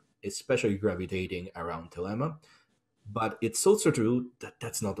culture, especially gravitating around Thelema. But it's also true that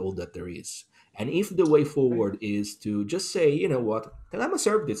that's not all that there is. And if the way forward is to just say, you know what, Thelema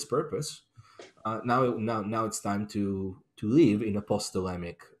served its purpose. Now it's time to live in a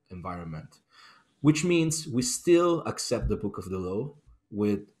post-Thelemic environment, which means we still accept the Book of the Law,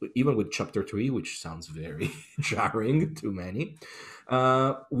 even with chapter 3, which sounds very jarring to many.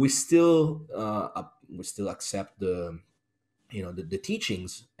 We still accept the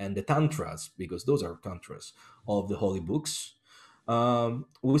teachings and the tantras, because those are tantras of the holy books.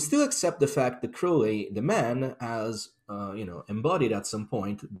 We still accept the fact that Crowley, the man, has embodied at some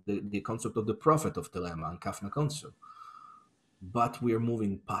point the concept of the prophet of Thelema and Kafna Konsu. But we're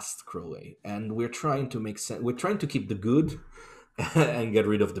moving past Crowley, and we're trying to make sense. We're trying to keep the good and get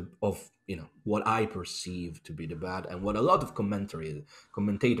rid of what I perceive to be the bad, and what a lot of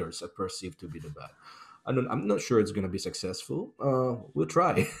commentators perceive to be the bad. I'm not sure it's going to be successful. We'll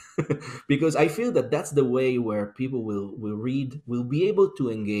try, because I feel that that's the way where people will be able to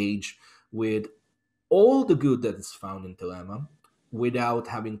engage with all the good that is found in Thelema, without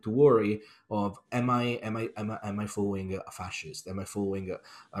having to worry of am I following a fascist? Am I following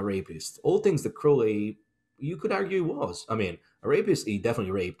a rapist? All things that Crowley, you could argue, was. I mean, a rapist, he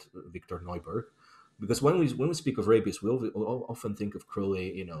definitely raped Victor Neuburg, because when we speak of rapists, we often think of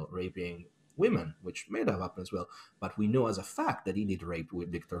Crowley, raping women, which may have happened as well. But we know as a fact that he did rape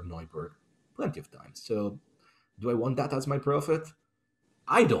with Victor Neuburg plenty of times. So do I want that as my prophet?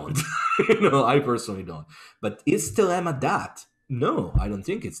 I don't. I personally don't. But is Thelema that? No, I don't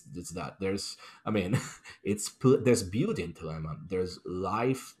think it's that. There's beauty in Thelema. There's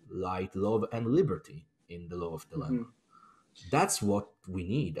life, light, love, and liberty in the law of Thelema. Mm-hmm. That's what we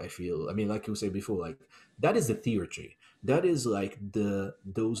need, I feel. I mean, like you said before, like that is the theurgy. That is like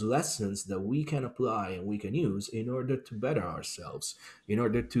those lessons that we can apply and we can use in order to better ourselves, in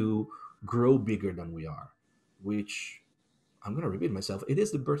order to grow bigger than we are, which, I'm going to repeat myself, it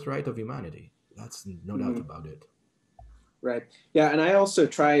is the birthright of humanity. That's no doubt about it. Right. Yeah. And I also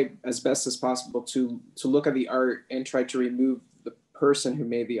try as best as possible to look at the art and try to remove the person who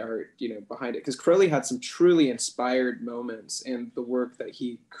made the art, behind it. Because Crowley had some truly inspired moments in the work that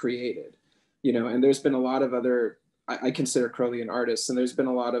he created, and there's been a lot of other, I consider Crowley an artist, and there's been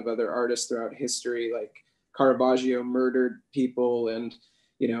a lot of other artists throughout history, like Caravaggio murdered people, and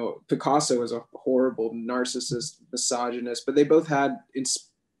Picasso was a horrible narcissist, misogynist, but they both had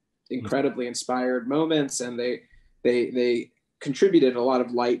incredibly inspired moments, and they contributed a lot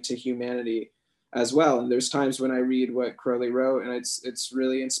of light to humanity as well. And there's times when I read what Crowley wrote, and it's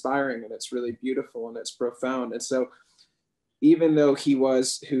really inspiring, and it's really beautiful, and it's profound. And so even though he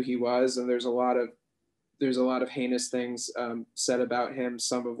was who he was, and there's a lot of heinous things said about him,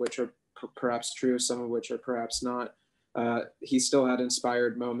 some of which are perhaps true, some of which are perhaps not, he still had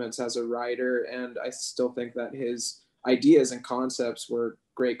inspired moments as a writer, and I still think that his ideas and concepts were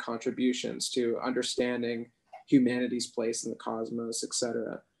great contributions to understanding humanity's place in the cosmos,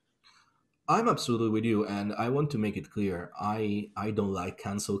 etc. I'm absolutely with you, and I want to make it clear, I don't like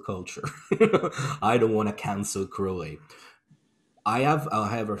cancel culture. I don't want to cancel Crowley. I have,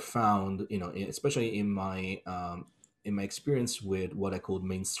 however, found, especially in my experience with what I call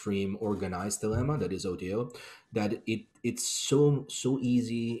mainstream organized Thelema, that is OTO, that it's so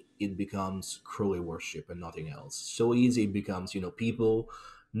easy it becomes Crowley worship and nothing else. So easy it becomes, people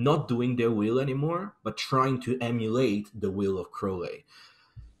not doing their will anymore, but trying to emulate the will of Crowley.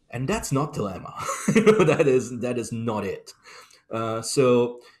 And that's not Thelema. That is not it.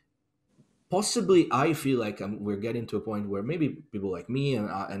 So possibly, I feel like we're getting to a point where maybe people like me and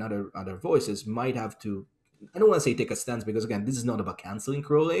other voices might have to, I don't want to say take a stance, because again, this is not about canceling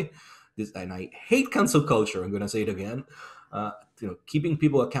Crowley. And I hate cancel culture. I'm going to say it again. Keeping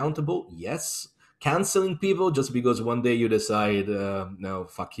people accountable, yes. Canceling people just because one day you decide, no,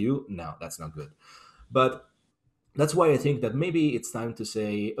 fuck you. No, that's not good. But that's why I think that maybe it's time to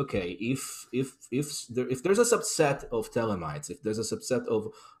say, okay, if there's a subset of Thelemites, if there's a subset of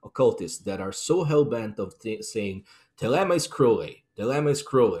occultists that are so hell-bent of saying Thelema is Crowley, Thelema is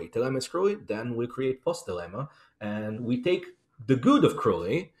Crowley, Thelema is Crowley, then we create Post-Thelema, and we take the good of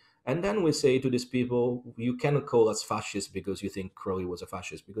Crowley, and then we say to these people, you cannot call us fascists because you think Crowley was a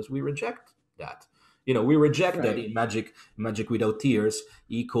fascist, because we reject that. We reject Right. that in Magick Without Tears,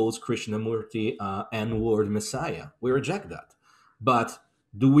 he calls Krishnamurti N-word Messiah. We reject that. But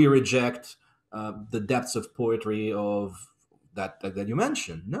do we reject the depths of poetry of that you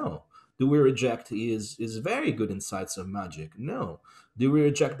mentioned? No. Do we reject his very good insights of magic? No. Do we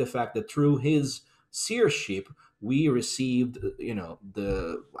reject the fact that through his seership, we received,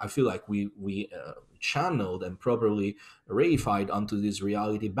 I feel like we channeled and properly reified onto this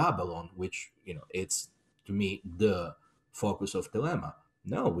reality Babylon, which, it's, to me, the focus of Thelema.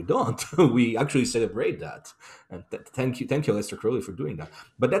 No, we don't. We actually celebrate that. And thank you, Lester Crowley, for doing that.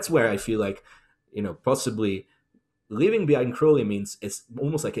 But that's where I feel like, possibly leaving behind Crowley means it's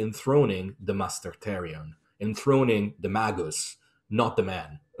almost like enthroning the Master Therion, enthroning the Magus, not the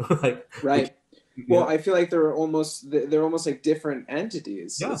man. Right. Well, I feel like they're almost like different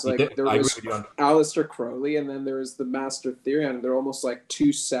entities. Yeah, it's like there was Aleister Crowley, and then there was the Master Therion, and they're almost like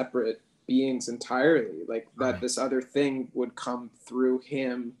two separate beings entirely. Like that, right. This other thing would come through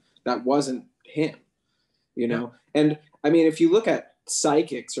him that wasn't him, And I mean, if you look at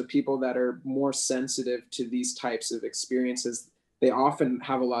psychics or people that are more sensitive to these types of experiences, they often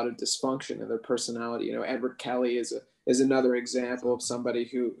have a lot of dysfunction in their personality. Edward Kelly is another example of somebody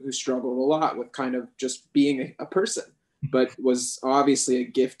who struggled a lot with kind of just being a person, but was obviously a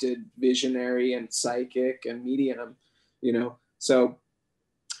gifted visionary and psychic and medium, So,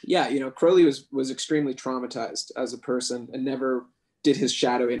 yeah, Crowley was extremely traumatized as a person and never did his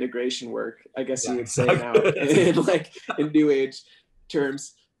shadow integration work, I guess you would say now, in New Age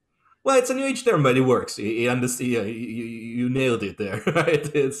terms. Well, it's a New Age term, but it works. You nailed it there,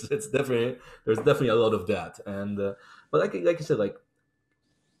 right? It's definitely, there's definitely a lot of that, and but like you said, like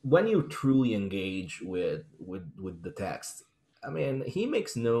when you truly engage with the text, I mean, he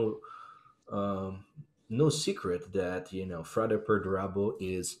makes no secret that Frade Perdrabo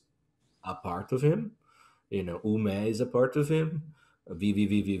is a part of him. Ume is a part of him.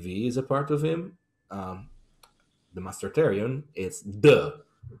 VVVVV is a part of him. The Master Therion is the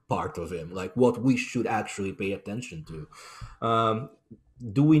part of him, like what we should actually pay attention to.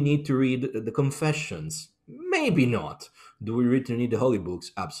 Do we need to read the Confessions? Maybe not. Do we need the Holy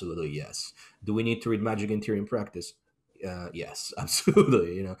Books? Absolutely yes. Do we need to read Magick in Theory and Practice? Yes,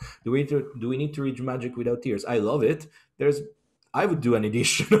 absolutely. Do we need to read Magick Without Tears? I love it. I would do an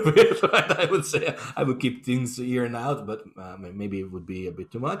edition of it. I would say I would keep things here and out, but maybe it would be a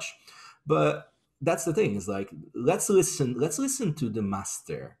bit too much. But that's the thing. Is like let's listen to the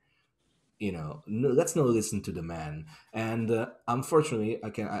master let's not listen to the man. And unfortunately,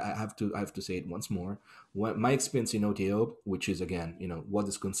 I have to say it once more. My experience in OTO, which is again, what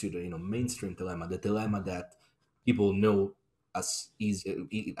is considered, mainstream dilemma, the dilemma that people know as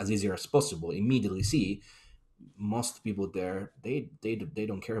easier as possible, immediately see. Most people there, they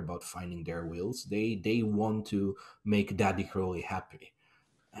don't care about finding their wills. They want to make Daddy Crowley happy,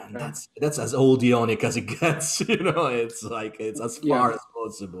 and Right. that's as Oldionic as it gets. It's like it's as far Yeah. as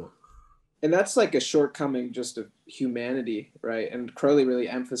possible. And that's like a shortcoming just of humanity, right? And Crowley really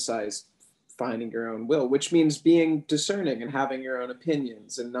emphasized finding your own will, which means being discerning and having your own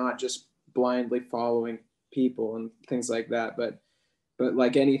opinions and not just blindly following people and things like that. But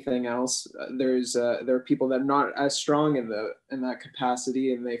like anything else, there are people that are not as strong in that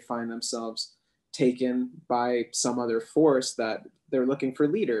capacity, and they find themselves taken by some other force that they're looking for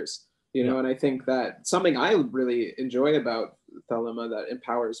leaders. Yeah. And I think that something I really enjoy about Thelema that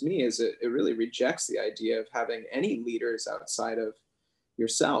empowers me is it really rejects the idea of having any leaders outside of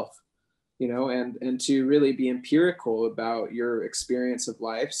yourself, and to really be empirical about your experience of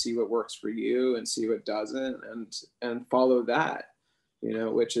life, see what works for you and see what doesn't, and follow that,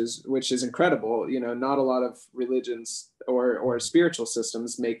 which is incredible. Not a lot of religions or spiritual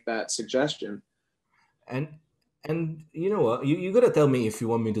systems make that suggestion. And you know what? You gotta tell me if you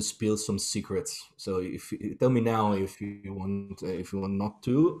want me to spill some secrets. So if you tell me now if you want not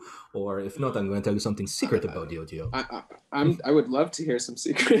to, or if not, I'm going to tell you something secret about the OTO. I would love to hear some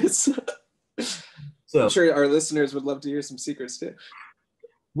secrets. So I'm sure our listeners would love to hear some secrets too.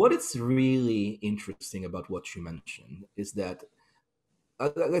 what is really interesting about what you mentioned is that,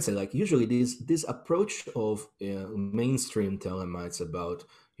 like I said, like usually this approach of mainstream Thelemites about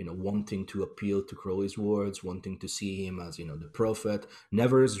wanting to appeal to Crowley's words, wanting to see him as the prophet,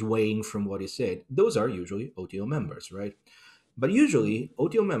 never swaying from what he said. Those are usually OTO members, right? But usually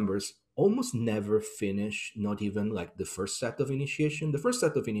OTO members almost never finish, not even like the first set of initiation. The first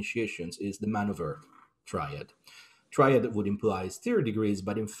set of initiations is the Man of Earth triad. Triad would imply 30 degrees,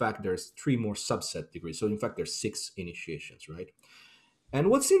 but in fact there's 3 more subset degrees. So in fact there's 6 initiations, right? And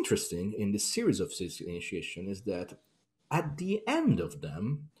what's interesting in this series of 6 initiation is that at the end of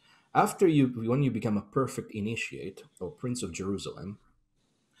them, when you become a perfect initiate or Prince of Jerusalem,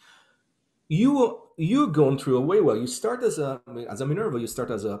 you're going through a way where you start as a Minerva, you start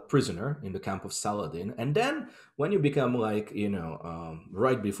as a prisoner in the camp of Saladin, and then when you become like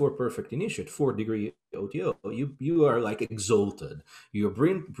right before perfect initiate, 4th-degree OTO, you are like exalted. You're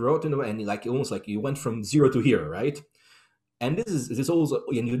brought in, and like almost like you went from 0 to hero, right? And this also,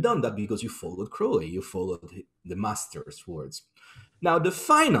 and you've done that because you followed Crowley, you followed the master's words. Now, the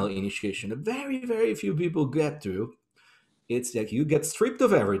final initiation, that very, very few people get to, it's like you get stripped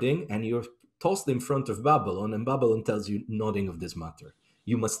of everything and you're tossed in front of Babylon, and Babylon tells you nothing of this matter.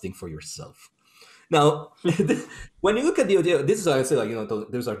 You must think for yourself. Now, when you look at this is how I say, like,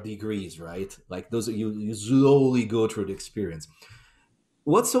 those are degrees, right? Like those, you slowly go through the experience.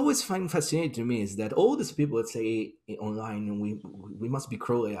 What's always fascinating to me is that all these people that say online, we must be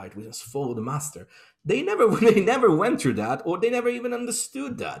Crowleyite, we must follow the master. They never went through that, or they never even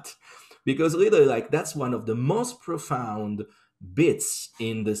understood that, because literally, like, that's one of the most profound bits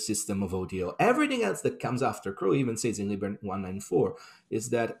in the system of OTO. Everything else that comes after, Crowley even says in Liber 194, is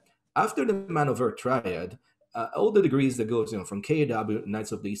that after the Man of Earth triad, all the degrees that go from KW,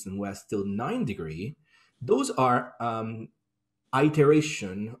 Knights of the East and West, till 9th degree, those are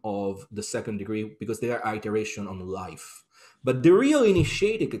iteration of the 2nd degree, because they are iteration on life. But the real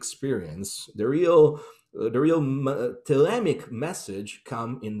initiatic experience, the real thelemic message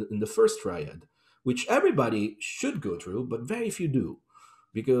come in the first triad, which everybody should go through, but very few do,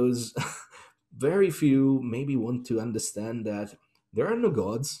 because very few maybe want to understand that there are no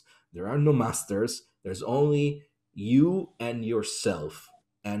gods, there are no masters, there's only you and yourself,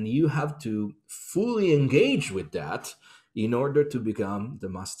 and you have to fully engage with that in order to become the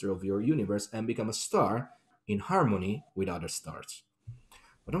master of your universe and become a star in harmony with other stars.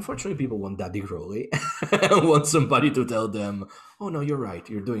 But unfortunately, people want Daddy Crowley and want somebody to tell them, oh, no, you're right.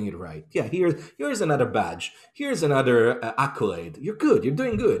 You're doing it right. Yeah, here's another badge. Here's another accolade. You're good. You're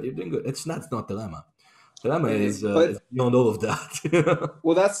doing good. You're doing good. That's not Thelema. Thelema is beyond all of that.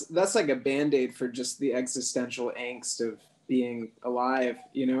 Well, that's like a Band-Aid for just the existential angst of being alive,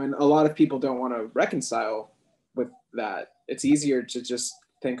 and a lot of people don't want to reconcile with that. It's easier to just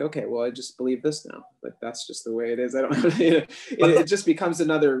think, okay, well, I just believe this now. Like, that's just the way it is. I don't it just becomes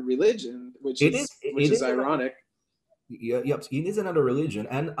another religion, which is ironic. Yep, it is another religion.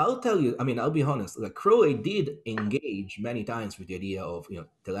 And I'll tell you, I'll be honest, like Crowley did engage many times with the idea of,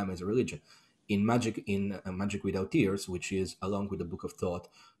 Thelema as a religion. in Magick Without Tears, which is along with the Book of Thought,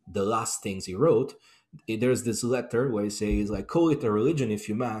 the last things he wrote. There's this letter where he says, like, call it a religion if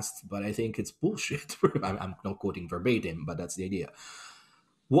you must, but I think it's bullshit. I'm not quoting verbatim, but that's the idea.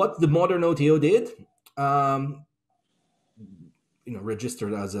 What the modern OTO did,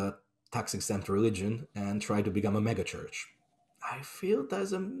 registered as a tax-exempt religion and tried to become a megachurch. I feel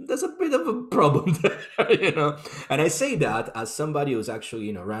there's a bit of a problem there, And I say that as somebody who's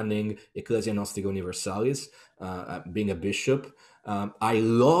actually, running Ecclesia Gnostica Universalis, being a bishop. I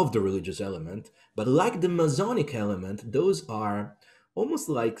love the religious element, but like the Masonic element, those are almost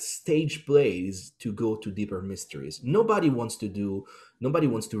like stage plays to go to deeper mysteries. Nobody wants to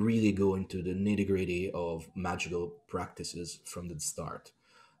really go into the nitty-gritty of magical practices from the start.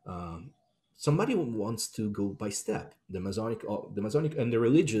 Somebody wants to go by step. The Masonic and the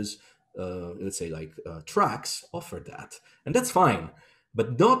religious, let's say, tracks offer that, and that's fine.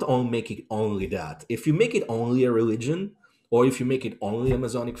 But not all make it only that. If you make it only a religion, or if you make it only a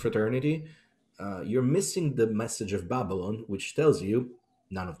Masonic fraternity, you're missing the message of Babylon, which tells you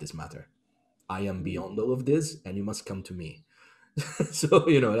none of this matter. I am beyond all of this, and you must come to me. So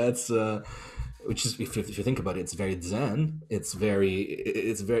that's. Which is, if you think about it, it's very Zen. It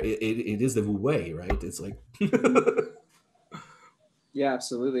is the Wu Wei, right? It's like. Yeah,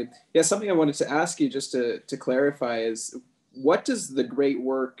 absolutely. Yeah, something I wanted to ask you just to clarify is, what does the great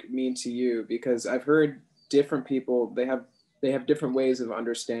work mean to you? Because I've heard different people, they have different ways of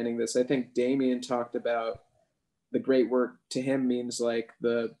understanding this. I think Damien talked about the great work to him means like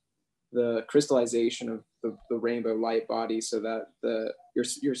the crystallization of the rainbow light body, so that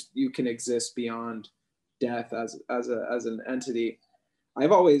you can exist beyond death as an entity.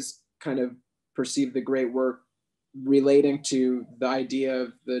 I've always kind of perceived the great work relating to the idea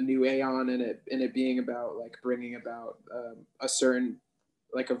of the new aeon, and it being about like bringing about a certain,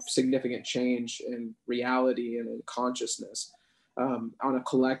 like, a significant change in reality and in consciousness on a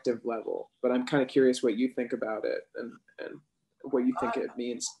collective level. But I'm kind of curious what you think about it and what you think it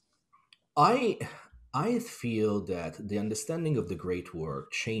means. I feel that the understanding of the great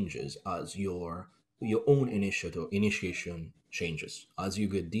work changes as your own initiation changes. As you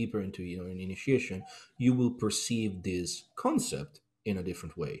get deeper into your initiation, you will perceive this concept in a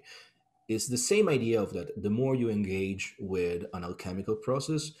different way. It's the same idea of that the more you engage with an alchemical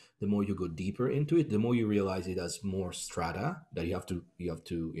process, the more you go deeper into it, the more you realize it has more strata that you have to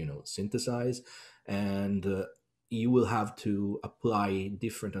synthesize, and you will have to apply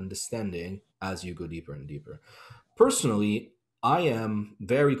different understanding as you go deeper and deeper. Personally, I am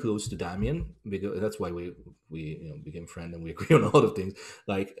very close to Damien, because that's why we became friends and we agree on a lot of things.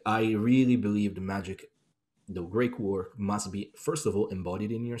 Like, I really believe the great work must be, first of all,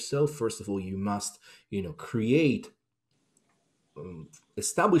 embodied in yourself. First of all, you must create,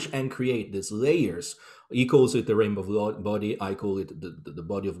 establish and create these layers. He calls it the rainbow body, I call it the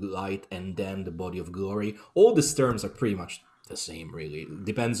body of light, and then the body of glory. All these terms are pretty much the same, really. It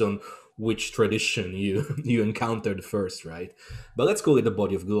depends on which tradition you encountered first, right? But let's call it the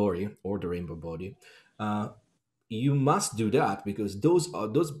body of glory, or the rainbow body. You must do that, because by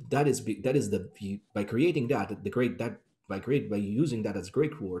creating that, by using that as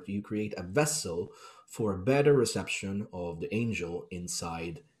great word, you create a vessel for a better reception of the angel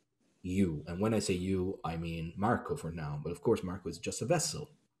inside you. And when I say you, I mean Marco for now, but of course Marco is just a vessel.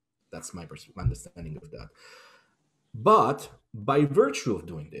 That's my understanding of that. But by virtue of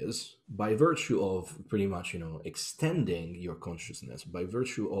doing this, by virtue of pretty much extending your consciousness, by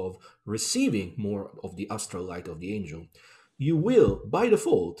virtue of receiving more of the astral light of the angel, you will, by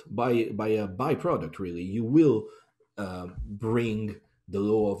default, by a byproduct, really, you will bring the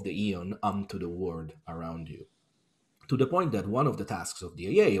law of the eon onto the world around you. To the point that one of the tasks of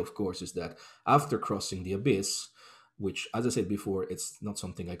the AA, of course, is that after crossing the abyss, which, as I said before, it's not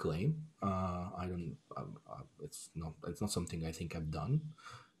something I claim. It's not something I think I've done.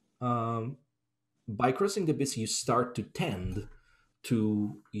 By crossing the abyss, you start to tend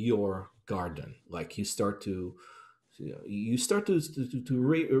to your garden. Like, you start to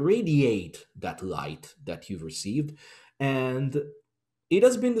radiate that light that you've received, and it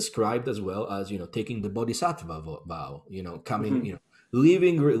has been described as well as taking the bodhisattva vow. Coming,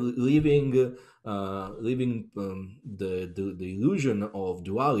 leaving the illusion of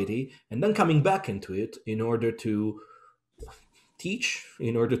duality, and then coming back into it in order to teach,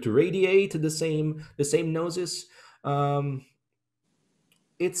 in order to radiate the same gnosis.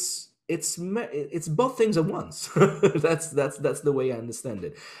 It's both things at once. That's the way I understand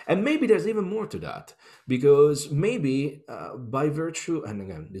it. And maybe there's even more to that, because maybe by virtue, and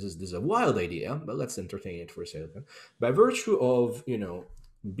again, this is a wild idea, but let's entertain it for a second. By virtue of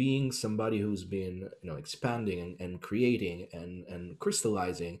being somebody who's been, expanding and creating and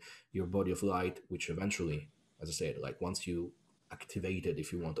crystallizing your body of light, which eventually, as I said, like once you activate it,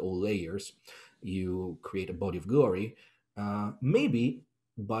 if you want all layers, you create a body of glory. Maybe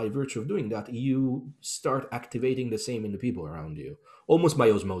by virtue of doing that, you start activating the same in the people around you, almost by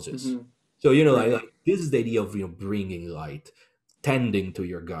osmosis. Mhm. So, Right. like this is the idea of, bringing light, tending to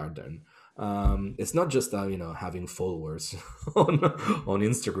your garden. It's not just having followers on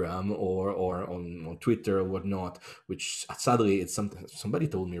Instagram or on Twitter or whatnot, which sadly it's something somebody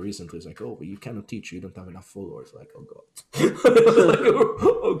told me recently. It's like, oh, you cannot teach, you don't have enough followers. Like, oh god. Like,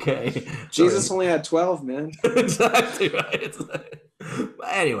 okay, Jesus sorry. only had 12, man. Exactly right. It's like, but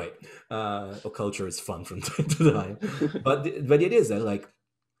anyway, culture is fun from time to time, but it is that, like,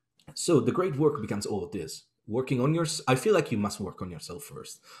 so the great work becomes all of this working on your. I feel like you must work on yourself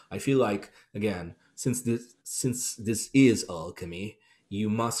first. I feel like, again, since this is alchemy, you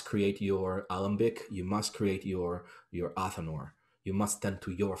must create your alembic, you must create your athanor, you must tend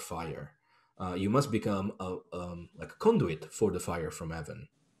to your fire, you must become like a conduit for the fire from heaven.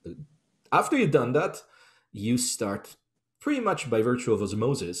 After you've done that, you start pretty much by virtue of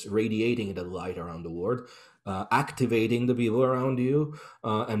osmosis radiating the light around the world, activating the people around you,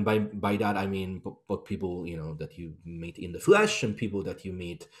 and by that I mean both people that you meet in the flesh and people that you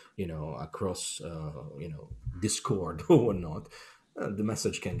meet across Discord or whatnot. The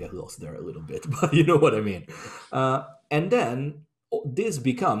message can get lost there a little bit, but you know what I mean. And then this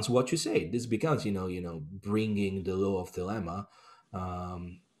becomes what you say. This becomes bringing the law of Thelema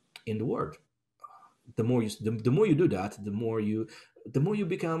in the world. The more you do that, the more you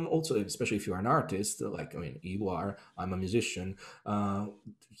become also, especially if you're an artist, like, I mean, you are, I'm a musician,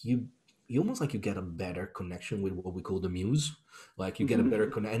 you you almost like you get a better connection with what we call the muse. Like you get a Mhm. better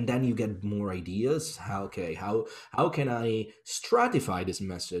connect, and then you get more ideas. How can I stratify this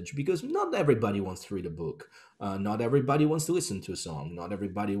message? Because not everybody wants to read a book, not everybody wants to listen to a song, not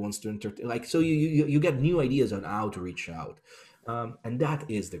everybody wants to entertain. Like, so you get new ideas on how to reach out, and that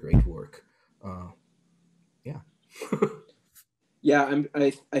is the great work. uh, yeah. Yeah,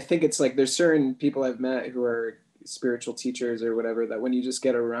 I think it's like there's certain people I've met who are spiritual teachers or whatever that when you just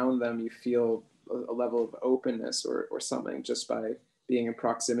get around them, you feel a level of openness or something just by being in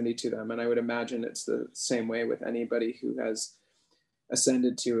proximity to them. And I would imagine it's the same way with anybody who has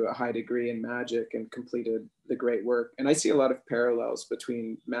ascended to a high degree in magic and completed the great work. And I see a lot of parallels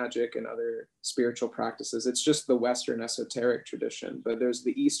between magic and other spiritual practices. It's just the Western esoteric tradition, but there's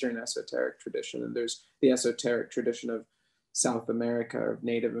the Eastern esoteric tradition, and there's the esoteric tradition of South America, of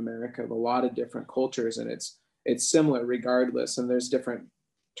Native America, of a lot of different cultures, and it's similar regardless. And there's different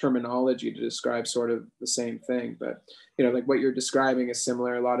terminology to describe sort of the same thing, but like what you're describing is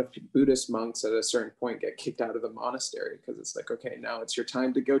similar. A lot of Buddhist monks at a certain point get kicked out of the monastery because it's like, okay, now it's your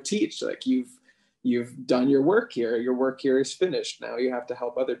time to go teach. Like you've done your work here. Your work here is finished. Now you have to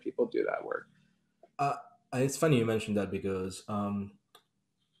help other people do that work. It's funny you mentioned that because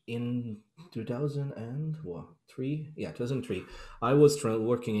in 2003, yeah, 2003, I was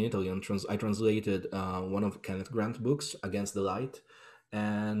working in Italy and I translated one of Kenneth Grant's books, Against the Light,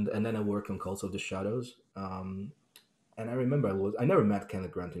 and then I worked on Cults of the Shadows. And I remember I never met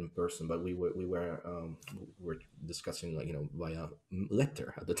Kenneth Grant in person, but we were discussing, like, via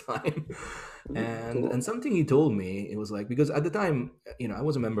letter at the time. and Cool. and something he told me, it was like, because at the time, I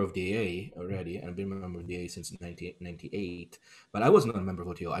was a member of the AA already, and I've been a member of the AA since 1998, but I was not a member of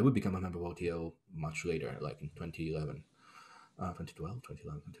OTO. I would become a member of OTO much later, like in 2011, 2012,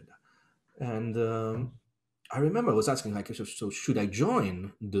 2011, something like that. And I remember I was asking, like, so should I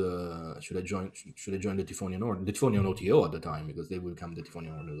join the Tifonian Order, the Tifonian OTO at the time, because they will become the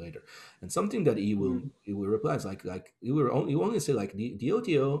Tifonian Order later. And something that he will reply is like he will only say, like, the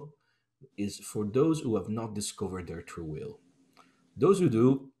OTO is for those who have not discovered their true will. Those who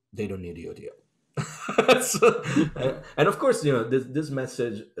do, they don't need the OTO. So, and of course, this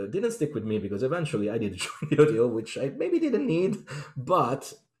message didn't stick with me, because eventually I did join the OTO, which I maybe didn't need,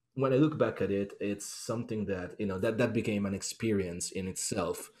 but when I look back at it, it's something that that became an experience in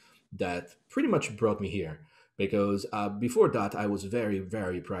itself that pretty much brought me here. Because before that, I was very,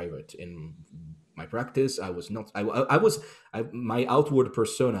 very private in my practice. I was not. My outward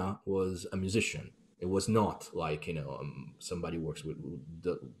persona was a musician. It was not like somebody works who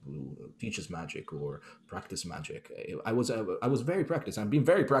teaches magic or practice magic. I was very practiced. I've been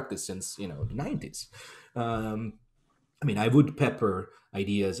very practiced since the 90s. I mean, I would pepper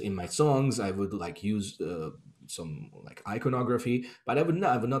ideas in my songs. I would, like, use some like iconography, but I would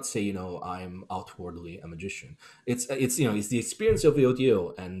not say, I'm outwardly a magician. It's the experience of the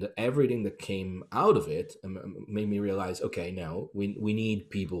OTO and everything that came out of it made me realize, okay, no, we need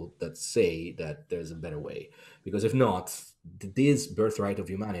people that say that there's a better way, because if not, this birthright of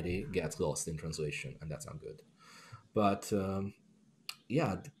humanity gets lost in translation, and that's not good. But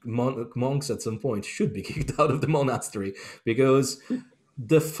yeah, monks at some point should be kicked out of the monastery, because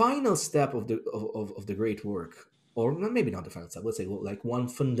the final step of the great work, or maybe not the final step, let's say like one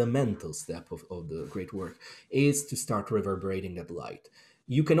fundamental step of the great work, is to start reverberating that light.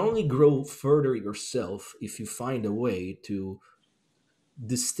 You can only grow further yourself if you find a way to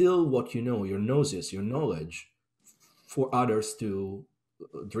distill what you know, your gnosis, your knowledge, for others to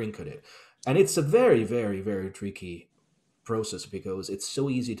drink at it. And it's a very, very, very tricky process, because it's so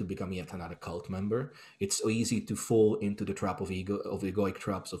easy to become yet another cult member. It's so easy to fall into the trap of egoic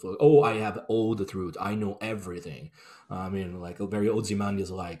traps of, oh, I have all the truth, I know everything. I mean, like a very Ozymandias,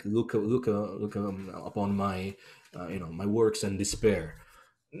 like look upon my my works and despair.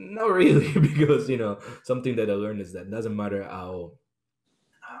 Not really, because something that I learned is that it doesn't matter how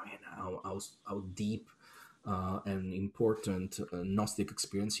deep and important Gnostic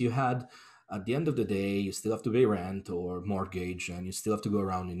experience you had. At the end of the day, you still have to pay rent or mortgage, and you still have to go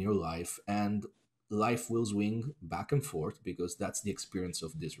around in your life, and life will swing back and forth, because that's the experience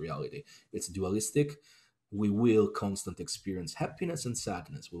of this reality. It's dualistic. We will constantly experience happiness and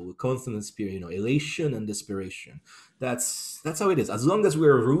sadness. We will constantly experience, elation and desperation. That's how it is. As long as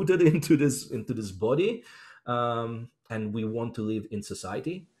we're rooted into this body, and we want to live in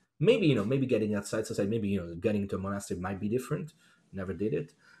society, maybe getting outside society, maybe getting to a monastery might be different. Never did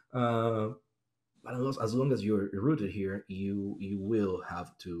it. But as long as you're rooted here, you will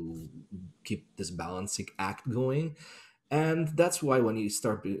have to keep this balancing act going. And that's why when you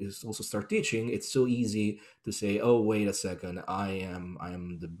start teaching, it's so easy to say, oh, wait a second, I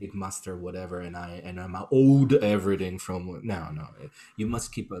am the big master, whatever, and I'm owed everything from. No, you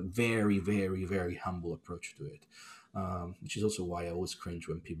must keep a very, very, very humble approach to it. Which is also why I always cringe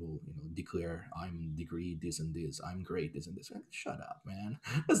when people declare, I'm degree this and this, I'm great this and this. Like, shut up, man.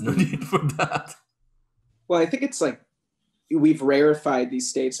 There's no need for that. Well, I think it's like we've rarefied these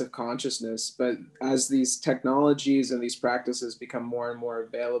states of consciousness, but as these technologies and these practices become more and more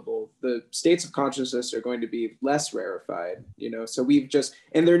available, the states of consciousness are going to be less rarefied. So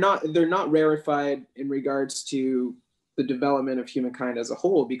and they're not rarefied in regards to the development of humankind as a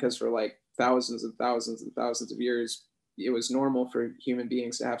whole, because for like thousands and thousands and thousands of years, it was normal for human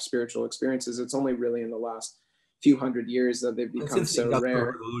beings to have spiritual experiences. It's only really in the last few hundred years that they've become so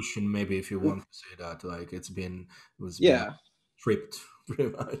rare. Revolution, maybe, if you want to say that, like it was been tripped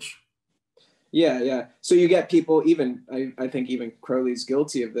pretty much. Yeah. So you get people, even I think even Crowley's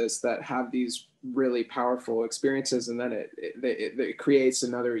guilty of this, that have these really powerful experiences, and then it creates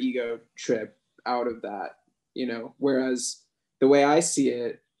another ego trip out of that. Whereas the way I see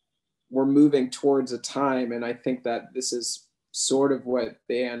it, we're moving towards a time, and I think that this is sort of what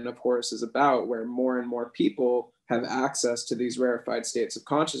the End of Horus is about, where more and more people have access to these rarefied states of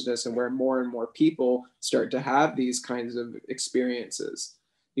consciousness, and where more and more people start to have these kinds of experiences.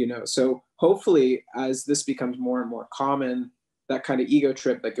 So hopefully, as this becomes more and more common, that kind of ego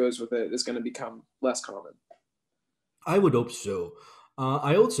trip that goes with it is going to become less common. I would hope so.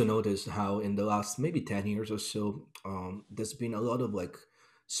 I also noticed how in the last maybe 10 years or so, there's been a lot of like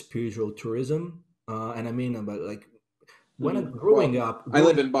spiritual tourism. And I mean, about like, when I'm growing up, I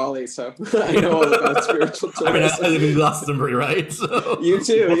live in Bali, so I know all about spiritual tourism. I mean, I live in Glastonbury, right? So you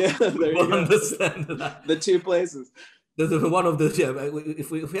too, yeah. There you go. Understand that. The two places. One of the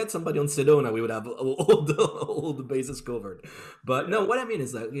if we had somebody on Sedona, we would have all the bases covered. But no, what I mean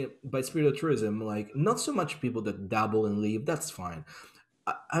is that by spiritual tourism, like not so much people that dabble and leave. That's fine.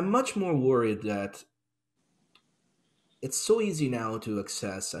 I'm much more worried that it's so easy now to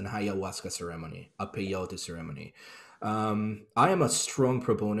access an ayahuasca ceremony, a peyote ceremony. I am a strong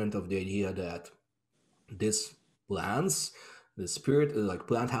proponent of the idea that these plants, the spirit, like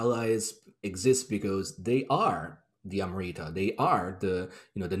plant allies, exist because they are the Amrita. They are the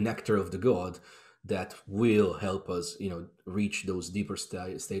the nectar of the god that will help us reach those deeper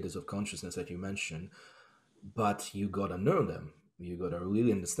states of consciousness that you mentioned. But you gotta know them. You gotta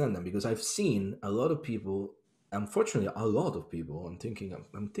really understand them, because I've seen a lot of people. Unfortunately, a lot of people. I'm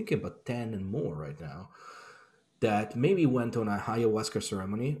thinking about 10 and more right now, that maybe went on a ayahuasca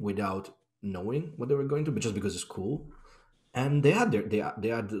ceremony without knowing what they were going to, but just because it's cool, and they had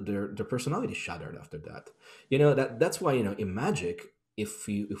their personality shattered after that. That's why in Magick, if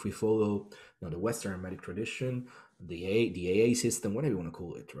we follow the Western Esoteric Tradition, the AA system, whatever you want to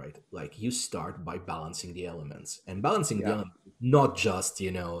call it, right? Like you start by balancing the elements, and balancing the Yeah. elements, not just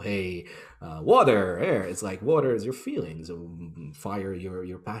hey, water, air. It's like water is your feelings, fire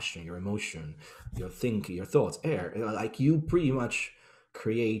your passion, your emotion, your thinking, your thoughts. Air, like you pretty much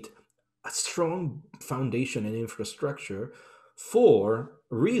create a strong foundation and infrastructure for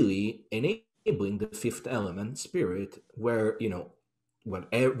really enabling the fifth element, spirit, where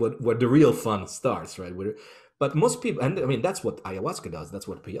where the real fun starts, right? But most people, and I mean, that's what ayahuasca does, that's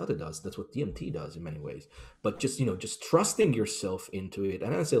what peyote does, that's what DMT does in many ways. But just trusting yourself into it.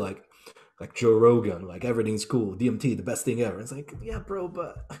 And I say like Joe Rogan, like everything's cool, DMT, the best thing ever. It's like, yeah, bro,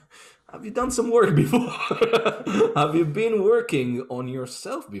 but have you done some work before? Have you been working on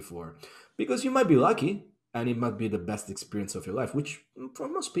yourself before? Because you might be lucky and it might be the best experience of your life, which for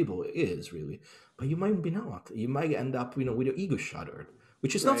most people is really, but you might be not. You might end up, with your ego shattered,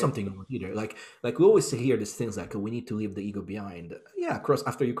 which is not Right. something you want either. Like we always hear these things like, oh, we need to leave the ego behind. Yeah,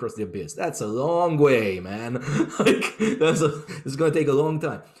 after you cross the abyss. That's a long way, man. Like it's gonna take a long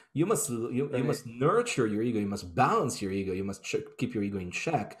time. You must nurture your ego. You must balance your ego. You must keep your ego in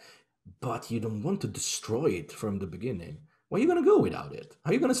check, but you don't want to destroy it from the beginning. Where are you gonna go without it?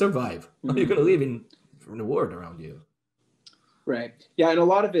 How are you gonna survive? How are you gonna live in the world around you? Right. Yeah, and a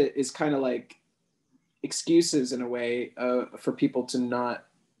lot of it is kind of like excuses in a way for people to not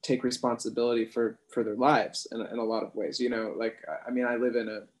take responsibility for their lives in a lot of ways. Like, I mean, I live in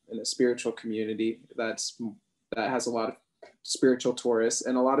a spiritual community that has a lot of spiritual tourists,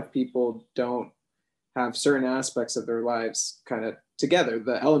 and a lot of people don't have certain aspects of their lives kind of together.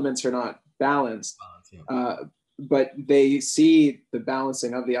 The elements are not balanced. But they see the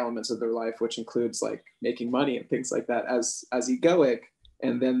balancing of the elements of their life, which includes like making money and things like that, as egoic,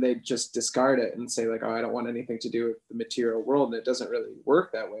 and then they just discard it and say like, oh, I don't want anything to do with the material world. And it doesn't really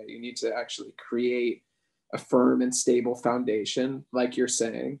work that way. You need to actually create a firm and stable foundation, like you're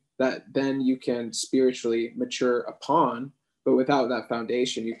saying, that then you can spiritually mature upon. But without that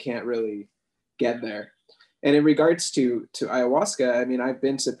foundation, you can't really get there. And in regards to ayahuasca, I mean, I've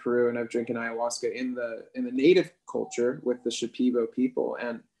been to Peru and I've drinking ayahuasca in the native culture with the Shipibo people,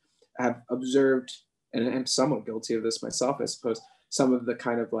 and have observed, and I'm somewhat guilty of this myself, I suppose, some of the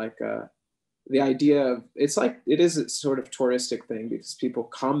kind of like the idea of, it's like, it is a sort of touristic thing because people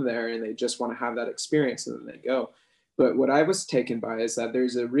come there and they just want to have that experience and then they go. But what I was taken by is that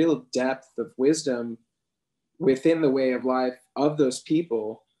there's a real depth of wisdom within the way of life of those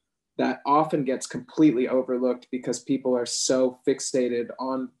people that often gets completely overlooked because people are so fixated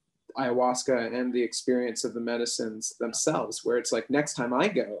on ayahuasca and the experience of the medicines themselves, where it's like, next time I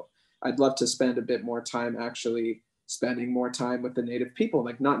go, I'd love to spend a bit more time actually spending more time with the native people,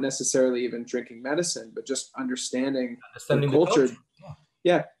 like not necessarily even drinking medicine, but just understanding their culture.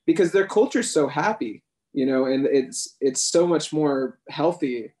 Yeah, because their culture is so happy, and it's so much more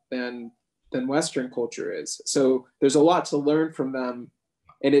healthy than Western culture is. So there's a lot to learn from them.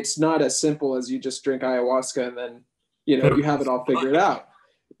 And it's not as simple as you just drink ayahuasca and then, you have it all figured out.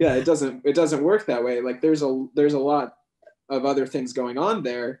 Yeah, it doesn't work that way. Like there's a lot of other things going on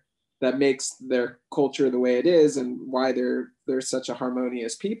there that makes their culture the way it is, and why they're such a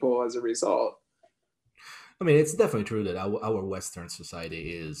harmonious people as a result. I mean, it's definitely true that our Western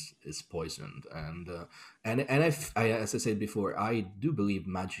society is poisoned, and I, as I said before, I do believe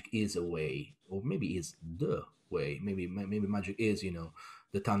magic is a way, or maybe is the way. Maybe magic is,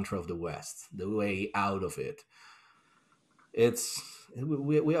 the tantra of the West, the way out of it.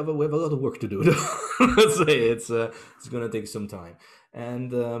 We have a lot of work to do. Let's say it's going to take some time,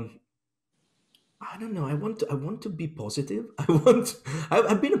 and I don't know. I want to be positive.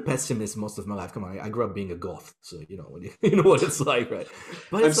 I've been a pessimist most of my life. Come on, I grew up being a goth, so you know what it's like, right?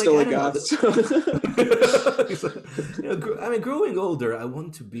 But I'm still a goth. I mean, growing older, I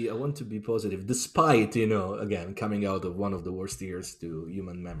want to be positive, despite again coming out of one of the worst years to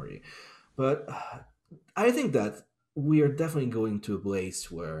human memory. But I think that we are definitely going to a place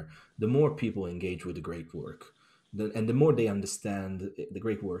where the more people engage with the great work, and the more they understand the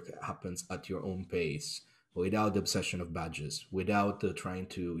great work happens at your own pace, without the obsession of badges, without trying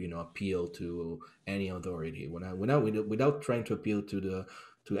to appeal to any authority, without trying to appeal to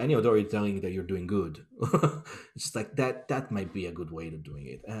any authority telling you that you're doing good. It's like that might be a good way of doing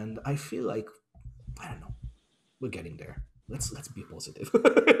it. And I feel like, I don't know, we're getting there. Let's be positive.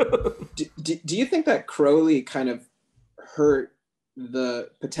 do you think that Crowley kind of hurt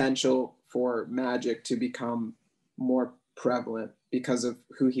the potential for magic to become more prevalent because of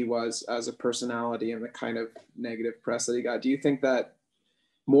who he was as a personality and the kind of negative press that he got? Do you think that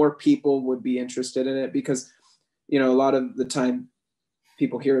more people would be interested in it? Because a lot of the time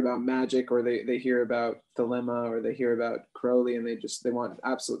people hear about Magick, or they hear about Thelema, or they hear about Crowley, and they want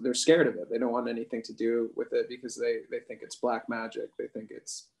absolute, they're scared of it. They don't want anything to do with it because they think it's black magic. They think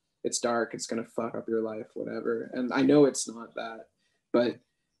it's dark. It's going to fuck up your life, whatever. And I know it's not that, but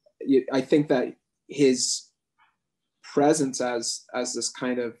I think that his presence as this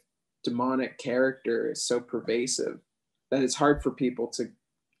kind of demonic character is so pervasive that it's hard for people to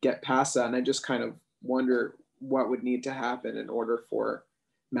get past that. And I just kind of wonder what would need to happen in order for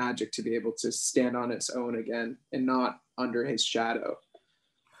Magick to be able to stand on its own again and not under his shadow.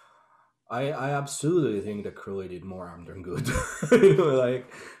 I absolutely think that Crowley did more harm than good.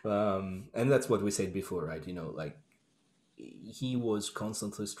 And that's what we said before, right? Like, he was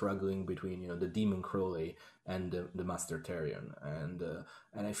constantly struggling between the demon Crowley and the master Therion, and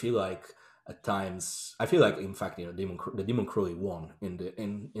I feel like at times, in fact, the demon Crowley won in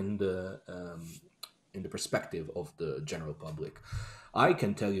the perspective of the general public. I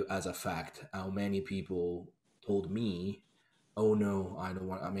can tell you as a fact how many people told me, "Oh no, I don't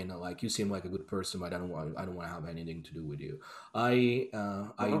want. I mean, like, you seem like a good person, but I don't want to have anything to do with you."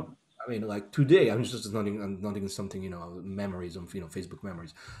 I mean, like, today, I'm just noting something, memories of, Facebook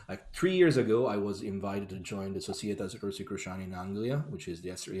memories. Like 3 years ago, I was invited to join the Societas Rosicruciana in Anglia, which is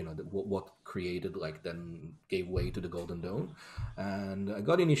what created, like, then gave way to the Golden Dawn. And I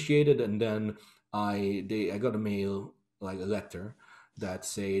got initiated, and then I got a mail, like a letter, that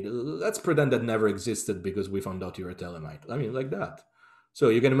said, "Let's pretend that never existed because we found out you're a Thelemite." I mean, like that. So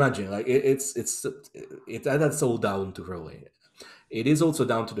you can imagine, like, that's all down to Crowley. It is also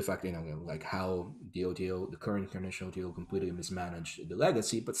down to the fact, like, how the OTO, the current incarnation OTO, completely mismanaged the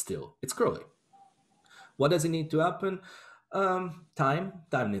legacy, but still, it's Crowley. What does it need to happen?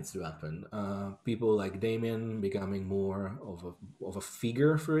 Time needs to happen. People like Damien becoming more of a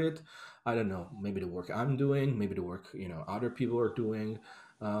figure for it. I don't know, maybe the work I'm doing, maybe the work, other people are doing.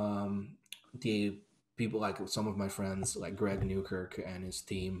 The people like some of my friends, like Greg Newkirk and his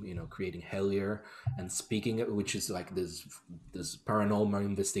team, creating Hellier and speaking, which is like this paranormal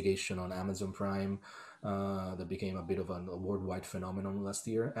investigation on Amazon Prime that became a bit of a worldwide phenomenon last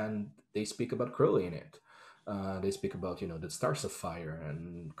year, and they speak about Crowley in it. They speak about the Stars of Fire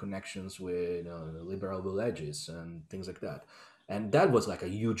and connections with the liberal villages and things like that. And that was like a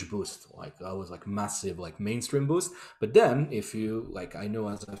huge boost. Like, that was like massive, like mainstream boost. But then, if you, like, I know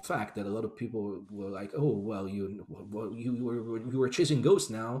as a fact that a lot of people were like, "Oh, well, you were chasing ghosts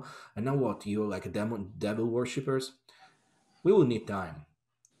now, and now what? You're like a devil worshippers." We will need time.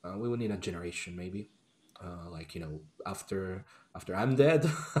 We will need a generation, maybe. Like, after I'm dead,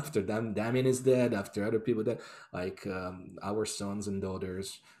 after Damien is dead, after other people dead, like, our sons and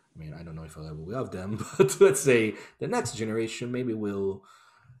daughters. I mean, I don't know if I'll ever have them, but let's say the next generation maybe will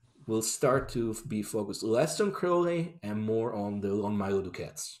start to be focused less on Crowley and more on the Milo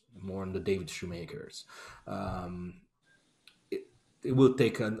Duquettes, more on the David Shoemakers. It will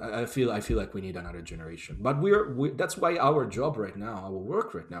take I feel like we need another generation, but that's why our job right now, our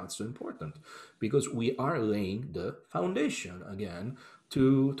work right now, it's so important, because we are laying the foundation again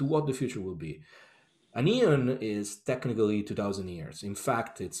to what the future will be. An eon is technically 2,000 years. In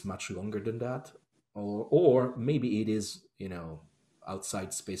fact, it's much longer than that, or maybe it is,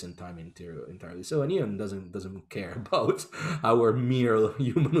 outside space and time entirely. So an eon doesn't care about our mere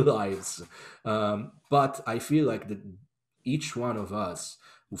human lives. But I feel like each one of us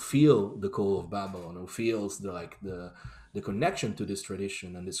who feel the call of Babylon, who feels the connection to this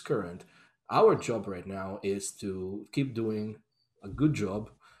tradition and this current, our job right now is to keep doing a good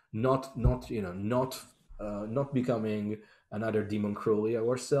job, not becoming another demon Crowley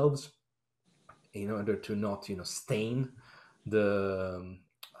ourselves, in order to not stain the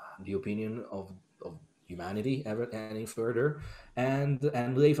opinion of humanity any further, and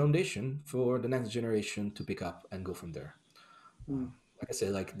lay foundation for the next generation to pick up and go from there. Like I say,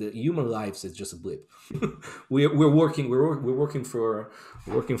 like, the human lives is just a blip. we're working for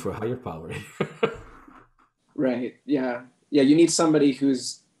higher power. Right. Yeah. You need somebody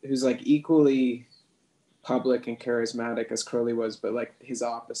who's like equally public and charismatic as Crowley was, but like his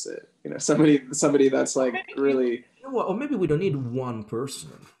opposite. Somebody that's like really. Or maybe we don't need one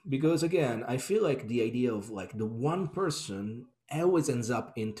person, because again, I feel like the idea of like the one person always ends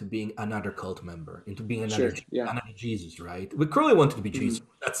up into being another cult member, into being another Jesus, right? But Crowley wanted to be Jesus.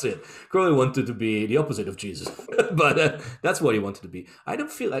 That's it. Crowley wanted to be the opposite of Jesus, but that's what he wanted to be. I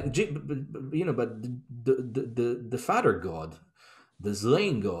don't feel like, but the Father God, the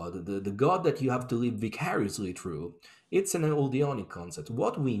slain God, the God that you have to live vicariously through, it's an Oldionic concept.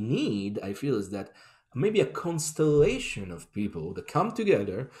 What we need, I feel, is that maybe a constellation of people that come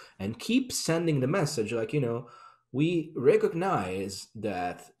together and keep sending the message, like, we recognize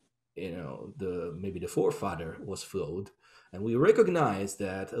that, maybe the forefather was flawed, and we recognize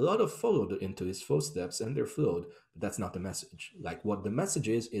that a lot of followed into his footsteps and they're flawed, but that's not the message. Like, what the message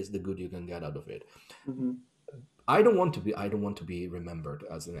is the good you can get out of it. Mm-hmm. I don't want to be remembered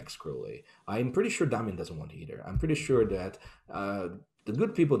as the next Crowley. I'm pretty sure Damien doesn't want to either. I'm pretty sure that the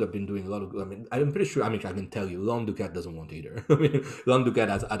good people that have been doing a lot of, I'm pretty sure, I can tell you, Lon Ducat doesn't want either. Lon Ducat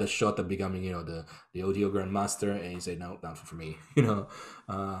had a shot at becoming, the audio grandmaster, and he said, no, not for me.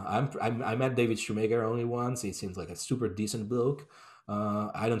 I met David Shoemaker only once. He seems like a super decent bloke.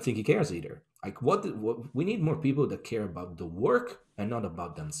 I don't think he cares either. Like, what we need more people that care about the work and not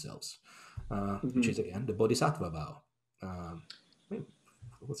about themselves. Which is, again, the Bodhisattva vow.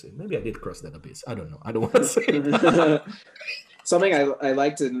 Maybe I did cross that abyss. I don't know. I don't want to say it. Something I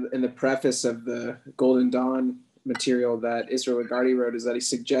liked in the preface of the Golden Dawn material that Israel Lagarde wrote is that he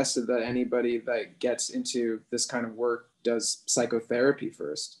suggested that anybody that gets into this kind of work does psychotherapy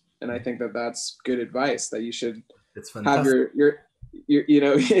first. And I think that that's good advice, that you should have your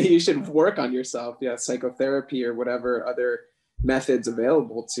you should work on yourself. Yeah, psychotherapy or whatever other methods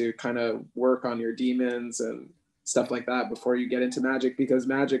available to kind of work on your demons and stuff like that before you get into magic, because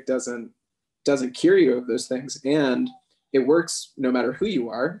magic doesn't cure you of those things, and it works no matter who you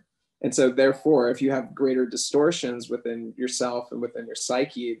are. And so therefore, if you have greater distortions within yourself and within your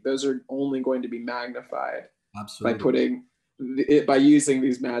psyche, those are only going to be magnified. Absolutely. by using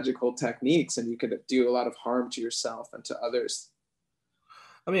these magical techniques, and you could do a lot of harm to yourself and to others.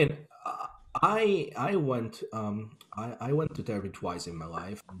 I mean, I went to therapy twice in my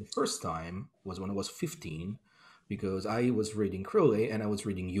life. And the first time was when I was 15, because I was reading Crowley and I was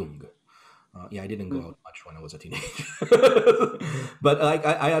reading Jung. I didn't go out much when I was a teenager. But like,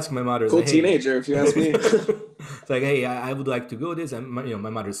 I asked my mother, cool teenager, if you ask me. It's like, hey, I would like to go this, and my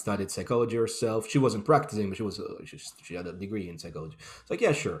mother studied psychology herself. She wasn't practicing, but she had a degree in psychology. It's like,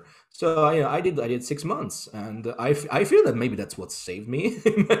 yeah, sure. So I did 6 months, and I feel that maybe that's what saved me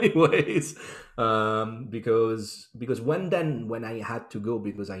in many ways, because when I had to go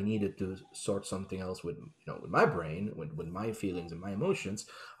because I needed to sort something else with with my brain, with my feelings and my emotions,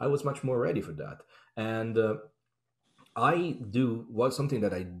 I was much more ready for that. And something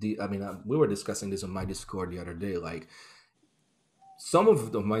that I did. We were discussing this on my Discord the other day. Like, some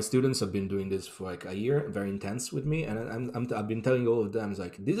of my students have been doing this for like a year, very intense with me, and I've been telling all of them, it's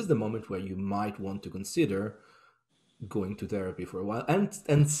like, this is the moment where you might want to consider going to therapy for a while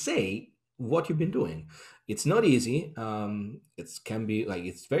and say what you've been doing. It's not easy. Can be like,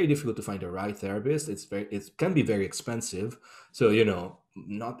 it's very difficult to find the right therapist. It can be very expensive. So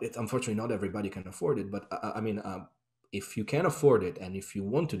unfortunately not everybody can afford it. But if you can afford it and if you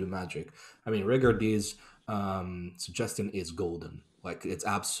want to do magic, Regarde's suggestion is golden. Like, it's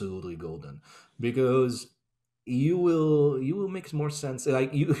absolutely golden, because you will make more sense.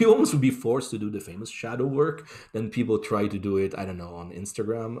 Like, you almost would be forced to do the famous shadow work. Then people try to do it, I don't know, on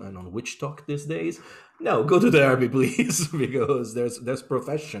Instagram and on Witch Talk these days. No, go to therapy, please, because there's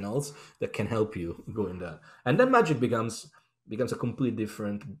professionals that can help you go in that. And then magic becomes a complete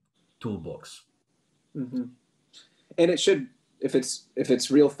different toolbox. Mm-hmm. And it should, if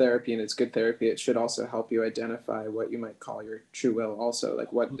it's real therapy and it's good therapy, it should also help you identify what you might call your true will. Also, like,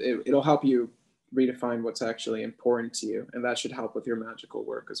 it'll help you redefine what's actually important to you, and that should help with your magical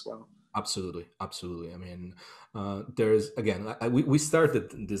work as well. Absolutely. There's, again, we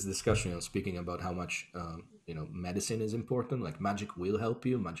started this discussion speaking about how much medicine is important. Like, magic will help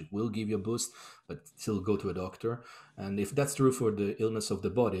you, magic will give you a boost, but still go to a doctor. And if that's true for the illness of the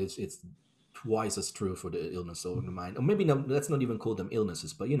body, it's twice as true for the illness of the mind. Or maybe let's not even call them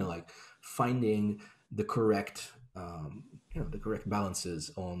illnesses, but like finding the correct the correct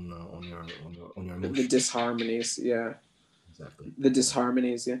balances on your emotions. The disharmonies, yeah. Exactly. The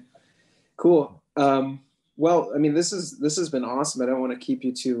disharmonies, yeah. Cool. Well, this has been awesome. I don't want to keep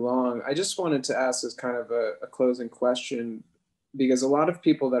you too long. I just wanted to ask as kind of a closing question, because a lot of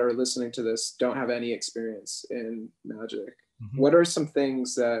people that are listening to this don't have any experience in magic. Mm-hmm. What are some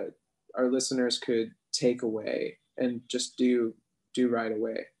things that our listeners could take away and just do right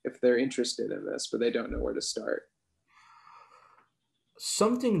away if they're interested in this, but they don't know where to start?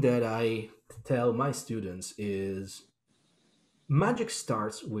 Something that I tell my students is, magic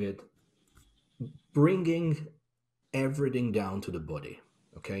starts with bringing everything down to the body.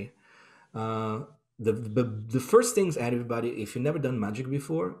 Okay. The first things, everybody, if you've never done magic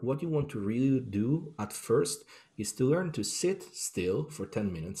before, what you want to really do at first is to learn to sit still for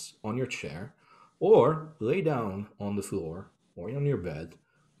 10 minutes on your chair, or lay down on the floor or on your bed,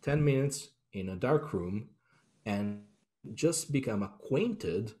 10 minutes in a dark room, and just become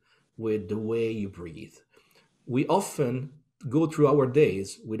acquainted with the way you breathe. we often go through our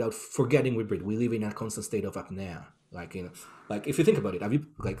days without forgetting we breathe. We live in a constant state of apnea. Like, you know, like if you think about it, have you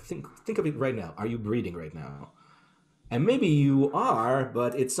like think of it right now? Are you breathing right now? And maybe you are,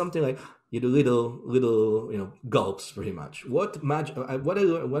 but it's something like you do little gulps pretty much. What I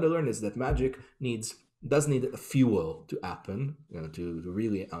learned is that magic does need a fuel to happen, to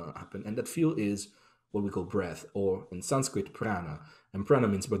really happen, and that fuel is what we call breath, or in Sanskrit prana, and prana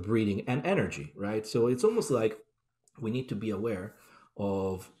means both breathing and energy, right? So it's almost like we need to be aware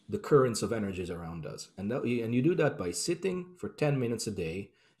of the currents of energies around us, and you do that by sitting for 10 minutes a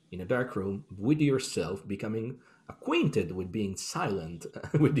day in a dark room with yourself, becoming acquainted with being silent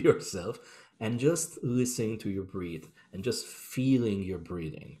with yourself, and just listening to your breathe and just feeling your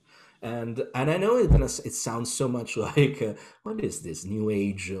breathing. And I know it sounds so much like what is this new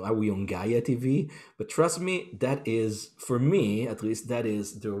age? Are we on Gaia TV? But trust me, that is, for me at least, that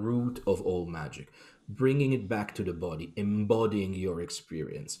is the root of all magic. Bringing it back to the body, embodying your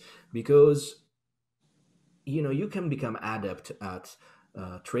experience, because you can become adept at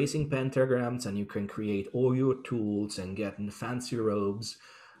tracing pentagrams, and you can create all your tools and get in fancy robes,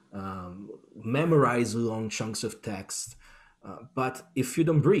 memorize long chunks of text. But if you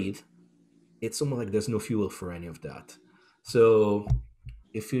don't breathe, it's almost like there's no fuel for any of that. So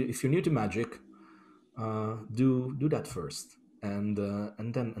if you're new to magic, do that first, and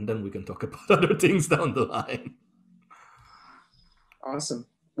then we can talk about other things down the line. Awesome.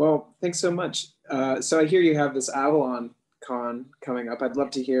 Well, thanks so much. So I hear you have this Avalon Con coming up. I'd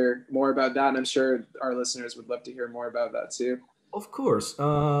love to hear more about that, and I'm sure our listeners would love to hear more about that too. Of course.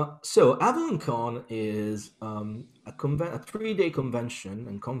 So AvalonCon is a 3-day convention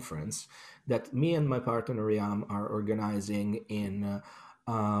and conference that me and my partner Riam are organizing in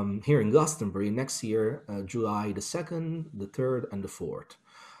here in Glastonbury next year, July the 2nd, the 3rd, and the 4th.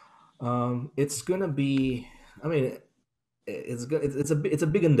 It's gonna be, I mean, it's a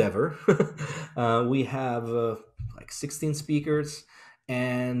big endeavor. We have like 16 speakers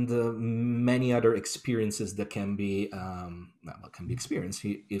and many other experiences that can be experienced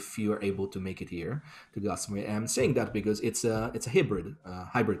if you are able to make it here to Glastonbury. And I'm saying that because it's a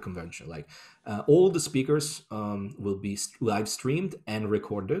hybrid convention. Like all the speakers will be live streamed and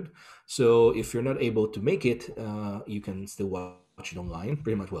recorded. So if you're not able to make it, you can still watch it online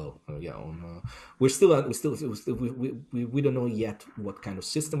pretty much. Well, yeah, we don't know yet what kind of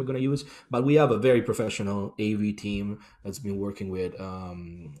system we're going to use, but we have a very professional AV team that's been working with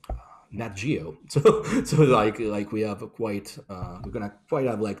Nat Geo. So like we have we're gonna quite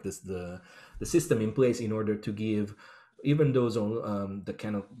have like the system in place in order to give even those that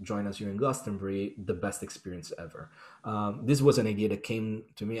cannot join us here in Glastonbury the best experience ever. This was an idea that came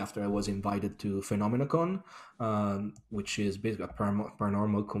to me after I was invited to PhenomenaCon, which is basically a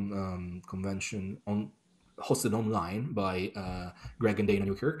paranormal convention hosted online by Greg and Dana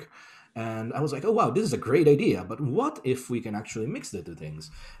Newkirk. And I was like, oh, wow, this is a great idea. But what if we can actually mix the two things?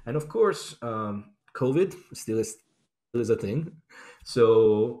 And of course, COVID still is a thing.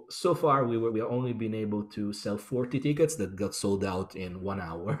 So far, we have only been able to sell 40 tickets that got sold out in 1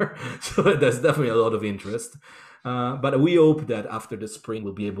 hour. So there's definitely a lot of interest. But we hope that after the spring,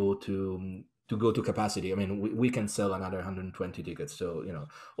 we'll be able to go to capacity. I mean, we can sell another 120 tickets. So,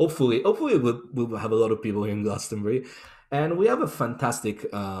 hopefully we'll have a lot of people here in Glastonbury. And we have a fantastic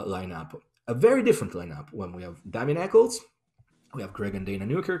lineup, a very different lineup. When we have Damien Eccles, we have Greg and Dana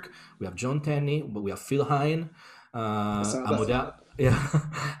Newkirk, we have John Tenney, but we have Phil Hine,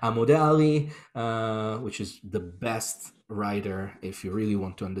 Amodali, which is the best writer if you really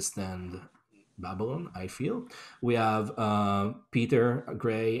want to understand Babylon, I feel. We have Peter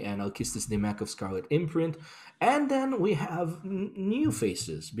Gray and Alkistis Demek of Scarlet Imprint. And then we have new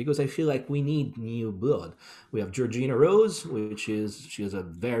faces, because I feel like we need new blood. We have Georgina Rose, she has a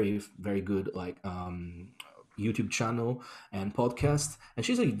very, very good YouTube channel and podcast, and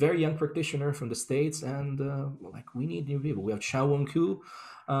she's a very young practitioner from the States, and we need new people. We have Chao Ku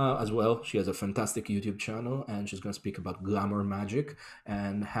as well. She has a fantastic YouTube channel, and she's going to speak about glamour magic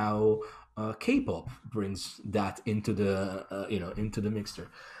and how K-pop brings that into the mixture.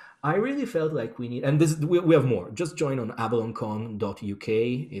 I really felt like we need, and we have more. Just join on AvalonCon.uk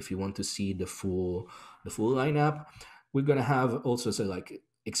if you want to see the full lineup. We're gonna have also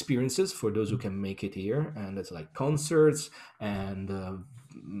experiences for those who can make it here, and that's like concerts and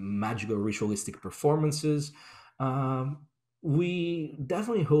magical ritualistic performances. We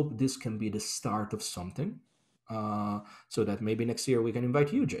definitely hope this can be the start of something, so that maybe next year we can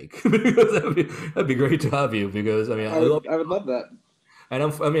invite you, Jake, because that'd be great to have you. Because I mean, I would love that. And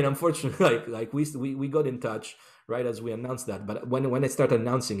I mean, unfortunately, like we got in touch right as we announced that. But when I started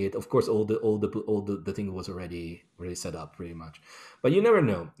announcing it, of course, all the thing was already set up pretty much. But you never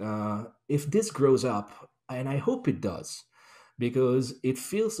know if this grows up, and I hope it does, because it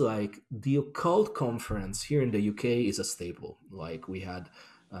feels like the occult conference here in the UK is a staple. Like we had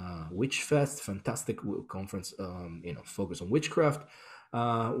Witchfest, fantastic conference, focus on witchcraft.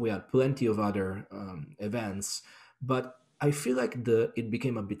 We had plenty of other events, but I feel like it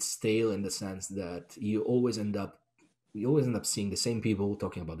became a bit stale in the sense that you always end up seeing the same people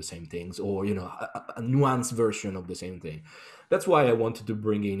talking about the same things, or a nuanced version of the same thing. That's why I wanted to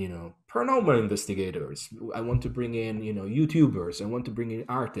bring in paranormal investigators. I want to bring in YouTubers. I want to bring in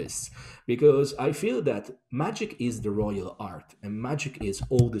artists, because I feel that magic is the royal art, and magic is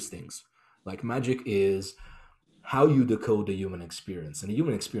all these things. Like magic is how you decode the human experience, and the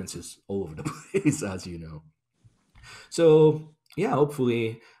human experience is all over the place, as you know. So yeah,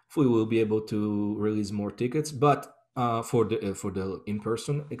 hopefully we'll be able to release more tickets, but for the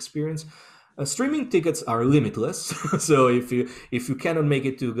in-person experience, streaming tickets are limitless. So if you cannot make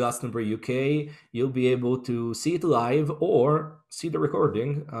it to Glastonbury UK, you'll be able to see it live or see the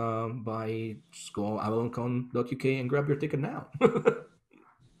recording by just go on AvalonCon.uk and grab your ticket now.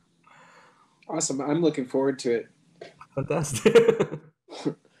 Awesome. I'm looking forward to it. Fantastic.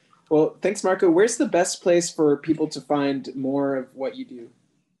 Well, thanks, Marco. Where's the best place for people to find more of what you do?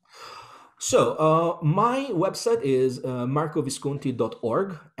 So my website is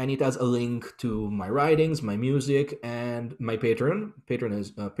marcovisconti.org, and it has a link to my writings, my music, and my Patreon. Patreon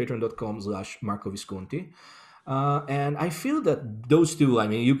is patreon.com/marcovisconti. And I feel that those two, I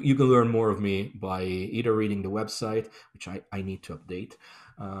mean, you can learn more of me by either reading the website, which I need to update.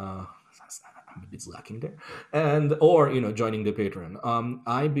 I'm a bit lacking there, or joining the Patreon.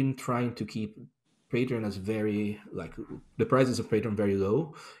 I've been trying to keep Patreon as the prices of Patreon very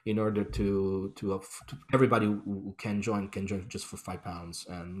low, in order to everybody who can join just for £5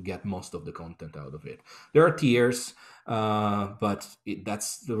 and get most of the content out of it. There are tiers, but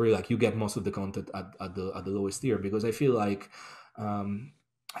that's really you get most of the content at the lowest tier, because I feel like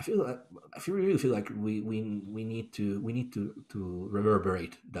I really feel like we need to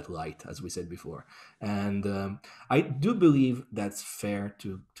reverberate that light, as we said before, and I do believe that's fair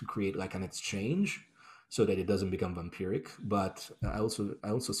to create an exchange, so that it doesn't become vampiric. But I also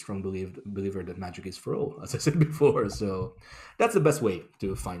strong believer that magic is for all, as I said before. So that's the best way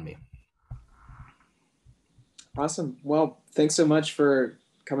to find me. Awesome. Well, thanks so much for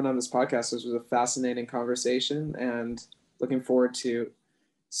coming on this podcast. This was a fascinating conversation, and looking forward to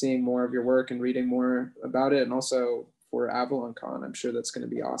seeing more of your work and reading more about it, and also for AvalonCon. I'm sure that's going to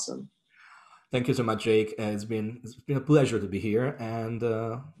be awesome. Thank you so much, Jake. It's been a pleasure to be here, and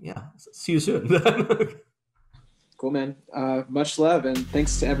see you soon. Cool, man. Much love, and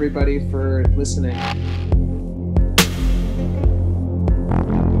thanks to everybody for listening.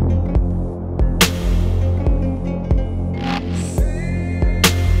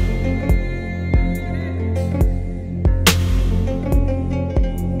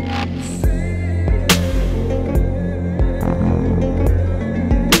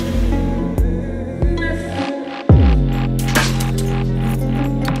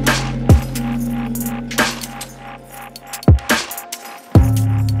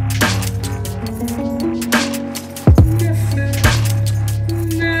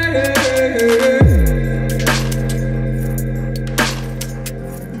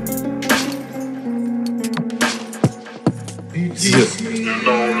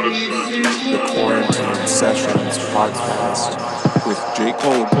 The Choronzon Sessions podcast with J.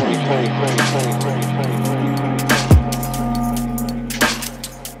 Cole.